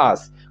restore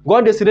us.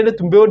 God is ready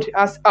to build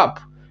us up.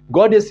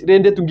 God is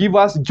ready to give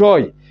us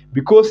joy,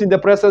 because in the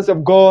presence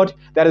of God,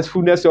 there is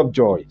fullness of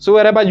joy. So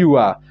wherever you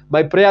are,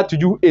 my prayer to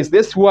you is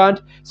this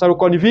word shall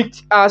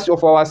convict us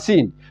of our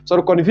sin,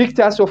 shall convict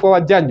us of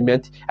our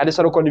judgment, and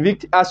shall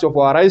convict us of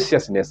our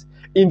righteousness,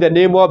 in the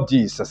name of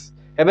Jesus.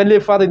 Heavenly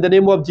Father, in the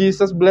name of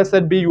Jesus,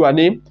 blessed be your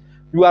name.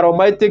 You are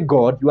Almighty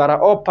God. You are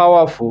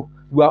all-powerful.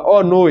 You are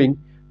all-knowing.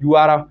 You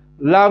are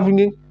loving.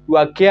 You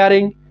are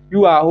caring.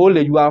 You are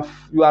holy. You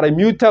are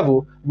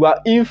immutable. You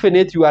are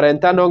infinite. You are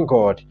eternal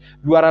God.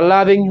 You are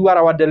loving. You are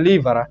our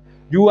deliverer.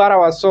 You are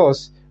our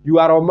source. You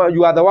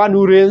are the one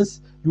who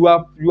reigns. You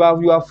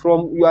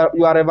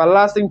are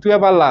everlasting to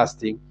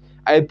everlasting.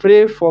 I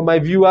pray for my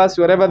viewers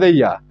wherever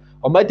they are.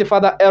 Almighty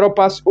Father, help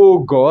us, oh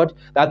God,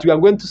 that we are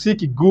going to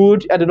seek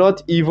good and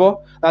not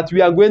evil, that we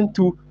are going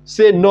to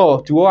say no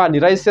to all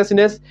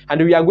unrighteousness,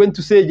 and we are going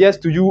to say yes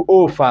to you,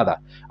 oh Father.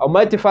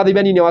 Almighty Father,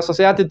 even in our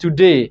society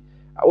today,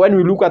 when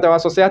we look at our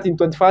society in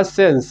 21st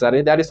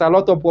century, there is a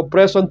lot of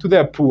oppression to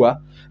the poor.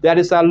 There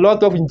is a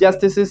lot of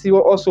injustices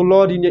also,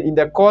 Lord, in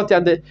the court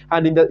and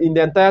in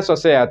the entire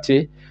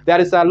society. There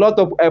is a lot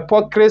of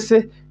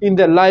hypocrisy in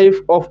the life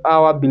of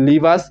our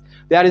believers.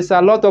 There is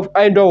a lot of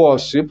idol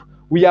worship.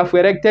 We have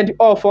erected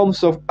all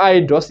forms of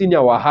idols in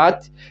our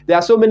heart. There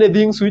are so many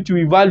things which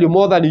we value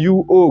more than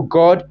you, oh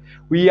God.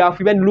 We have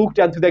even looked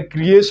into the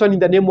creation in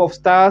the name of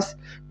stars.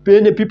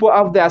 Many people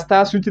have their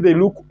stars which they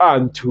look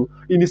unto,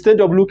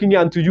 instead of looking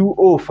unto you,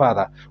 oh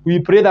Father. We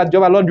pray that,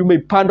 Jehovah Lord, you may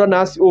pardon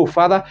us, oh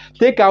Father.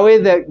 Take away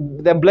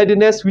the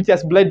bloodiness which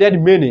has blinded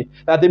many,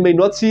 that they may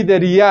not see the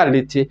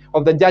reality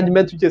of the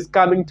judgment which is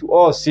coming to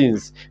all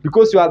sins.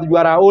 Because you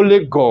are a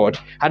holy God,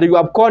 and you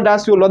have called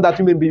us, oh Lord, that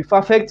we may be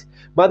perfect.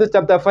 Matthew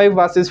chapter 5,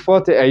 verses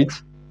 48.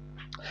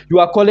 You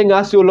are calling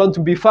us, O Lord, to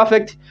be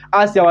perfect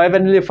as our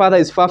Heavenly Father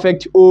is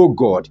perfect, O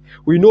God.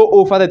 We know,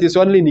 O Father, it is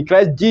only in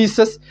Christ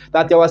Jesus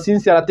that our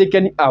sins are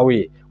taken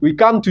away. We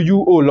come to you,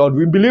 O Lord.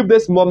 We believe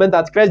this moment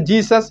that Christ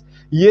Jesus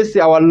is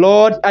our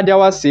Lord and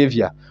our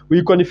Savior.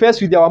 We confess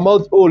with our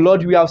mouth, O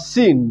Lord, we have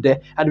sinned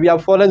and we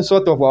have fallen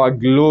short of our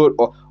glory,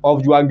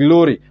 of your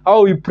glory.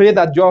 How we pray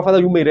that, your Father,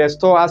 you may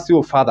restore us,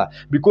 O Father,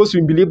 because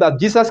we believe that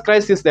Jesus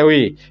Christ is the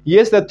way, He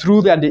is the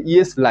truth, and He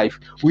is life.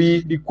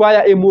 We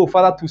require Him, O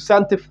Father, to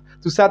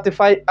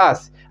sanctify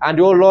us, and,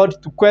 O Lord,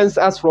 to cleanse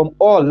us from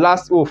all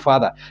lust, O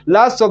Father.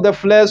 Lust of the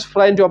flesh,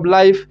 friend of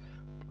life,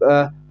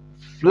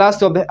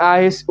 lust of the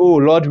eyes, O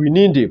Lord, we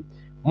need Him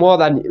more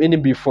than any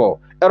before.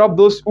 Help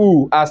those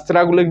who are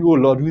struggling, O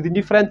Lord, with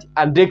different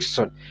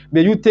addiction.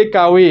 May you take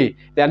away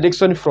the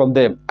addiction from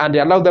them and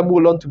allow them, O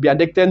Lord, to be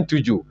addicted to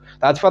you.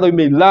 That, Father, we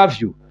may love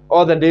you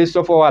all the days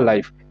of our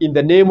life. In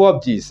the name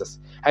of Jesus,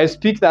 I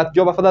speak that,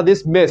 Jehovah, Father,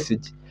 this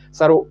message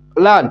shall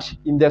land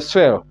in the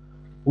soil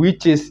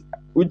which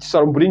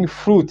shall bring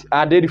fruit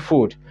and daily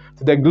food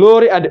to the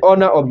glory and the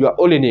honor of your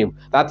holy name.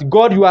 That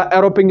God, you are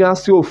helping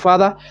us, oh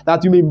Father,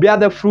 that we may bear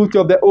the fruit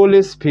of the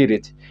Holy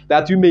Spirit,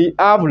 that we may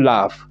have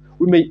love,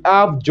 we may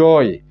have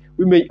joy,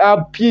 we may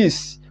have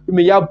peace, we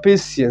may have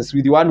patience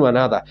with one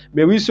another.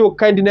 May we show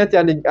kindness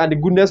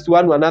and goodness to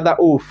one another,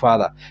 oh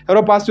Father.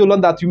 Help us, O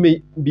Lord, that we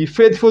may be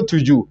faithful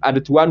to you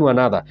and to one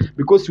another,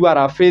 because you are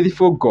a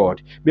faithful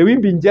God. May we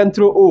be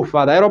gentle, oh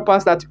Father. Help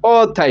us that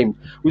all time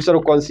we shall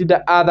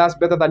consider others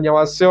better than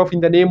ourselves in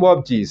the name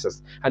of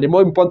Jesus. And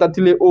more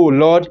importantly, oh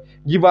Lord,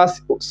 give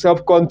us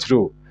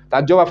self-control,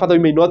 that Jehovah Father, we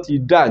may not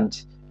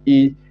indulge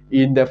in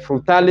the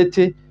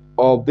frugality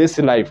of this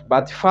life.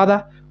 But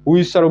Father,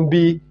 we shall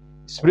be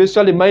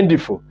spiritually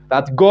mindful,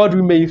 that God,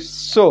 we may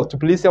sow to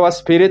please our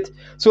spirit,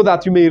 so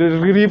that we may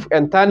live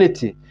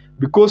eternity,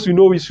 because we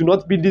know we should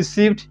not be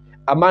deceived.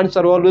 A man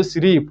shall always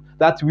reap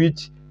that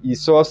which he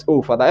sows,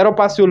 oh Father. Help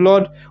us, O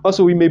Lord,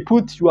 also we may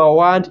put your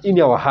word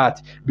in our heart,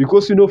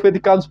 because we know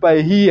faith comes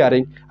by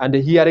hearing, and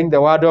hearing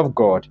the word of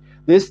God.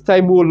 This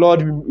time, oh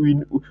Lord,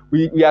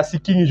 we are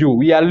seeking you.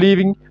 We are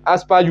living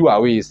as per your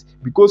ways,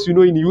 because you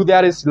know in you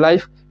there is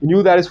life, in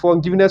you there is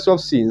forgiveness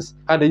of sins,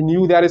 and in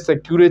you there is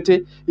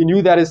security, in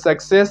you there is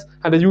success,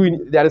 and in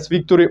you there is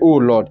victory, oh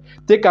Lord.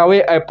 Take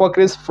away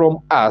hypocrisy from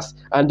us,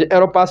 and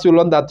help us, oh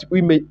Lord, that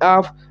we may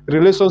have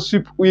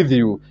relationship with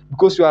you,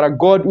 because you are a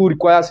God who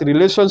requires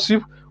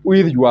relationship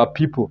with your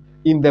people.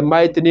 In the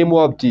mighty name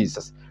of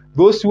Jesus.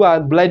 Those who are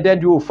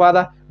blinded, oh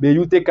Father, may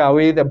you take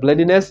away the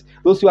blindness.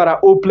 Those who are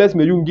hopeless,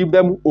 may you give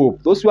them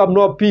hope. Those who have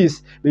no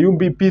peace, may you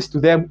be peace to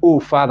them, oh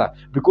Father,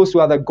 because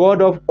you are the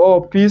God of all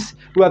peace,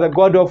 you are the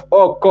God of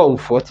all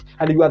comfort,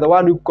 and you are the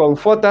one who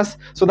comforts us,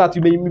 so that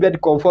you may even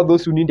comfort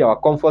those who need our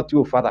comfort,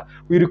 oh Father.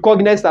 We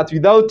recognize that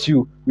without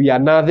you, we are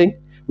nothing.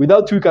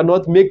 Without you, we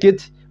cannot make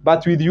it,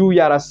 but with you, we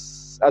are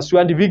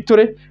assured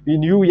victory.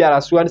 In you, we are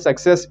assured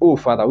success, oh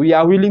Father. We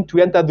are willing to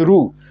enter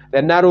through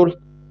the narrow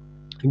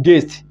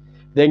gate,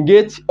 the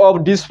gate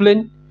of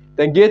discipline,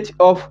 the gate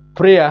of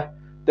prayer,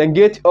 the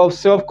gate of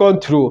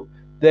self-control,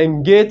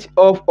 the gate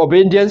of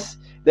obedience,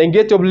 the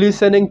gate of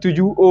listening to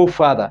you, O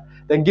Father,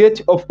 the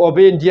gate of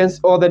obedience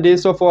all the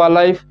days of our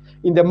life,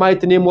 in the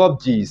mighty name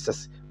of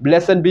Jesus.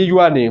 Blessed be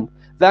your name.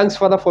 Thanks,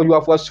 Father, for you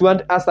have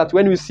assured us that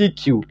when we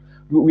seek you,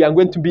 we are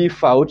going to be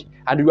found,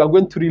 and we are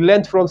going to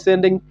relent from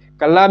sending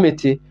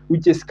calamity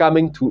which is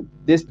coming to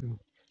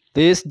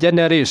this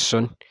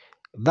generation.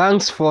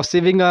 Thanks for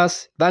saving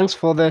us. Thanks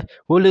for the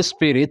Holy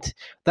Spirit.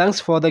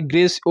 Thanks for the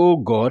grace, O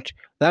God.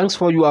 Thanks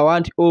for your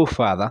word, O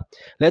Father.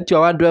 Let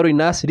your word dwell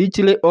in us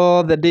richly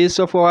all the days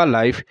of our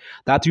life,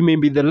 that we may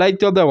be the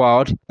light of the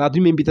world, that we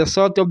may be the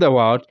salt of the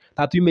world,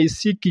 that we may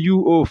seek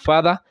you, O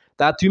Father,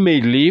 that we may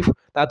live,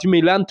 that we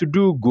may learn to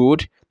do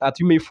good, that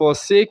we may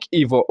forsake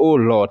evil, O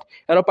Lord.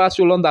 Help us,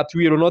 O Lord, that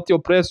we will not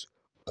oppress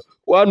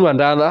one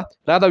another.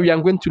 Rather, we are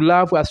going to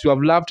love as you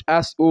have loved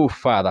us, oh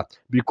Father,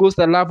 because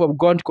the love of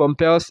God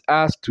compels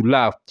us to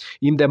love.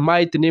 In the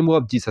mighty name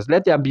of Jesus,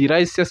 let there be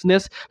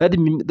righteousness.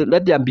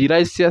 Let there be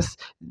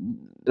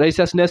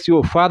righteousness,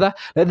 oh Father.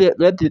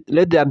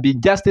 Let there be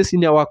justice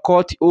in our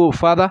court, oh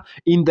Father.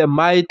 In the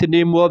mighty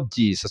name of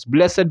Jesus,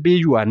 blessed be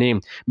your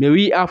name. May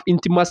we have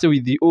intimacy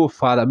with you, oh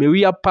Father. May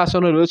we have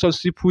personal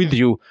relationship with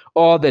you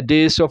all the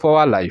days of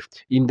our life.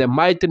 In the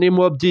mighty name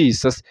of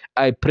Jesus,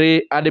 I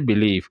pray and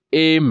believe.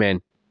 Amen.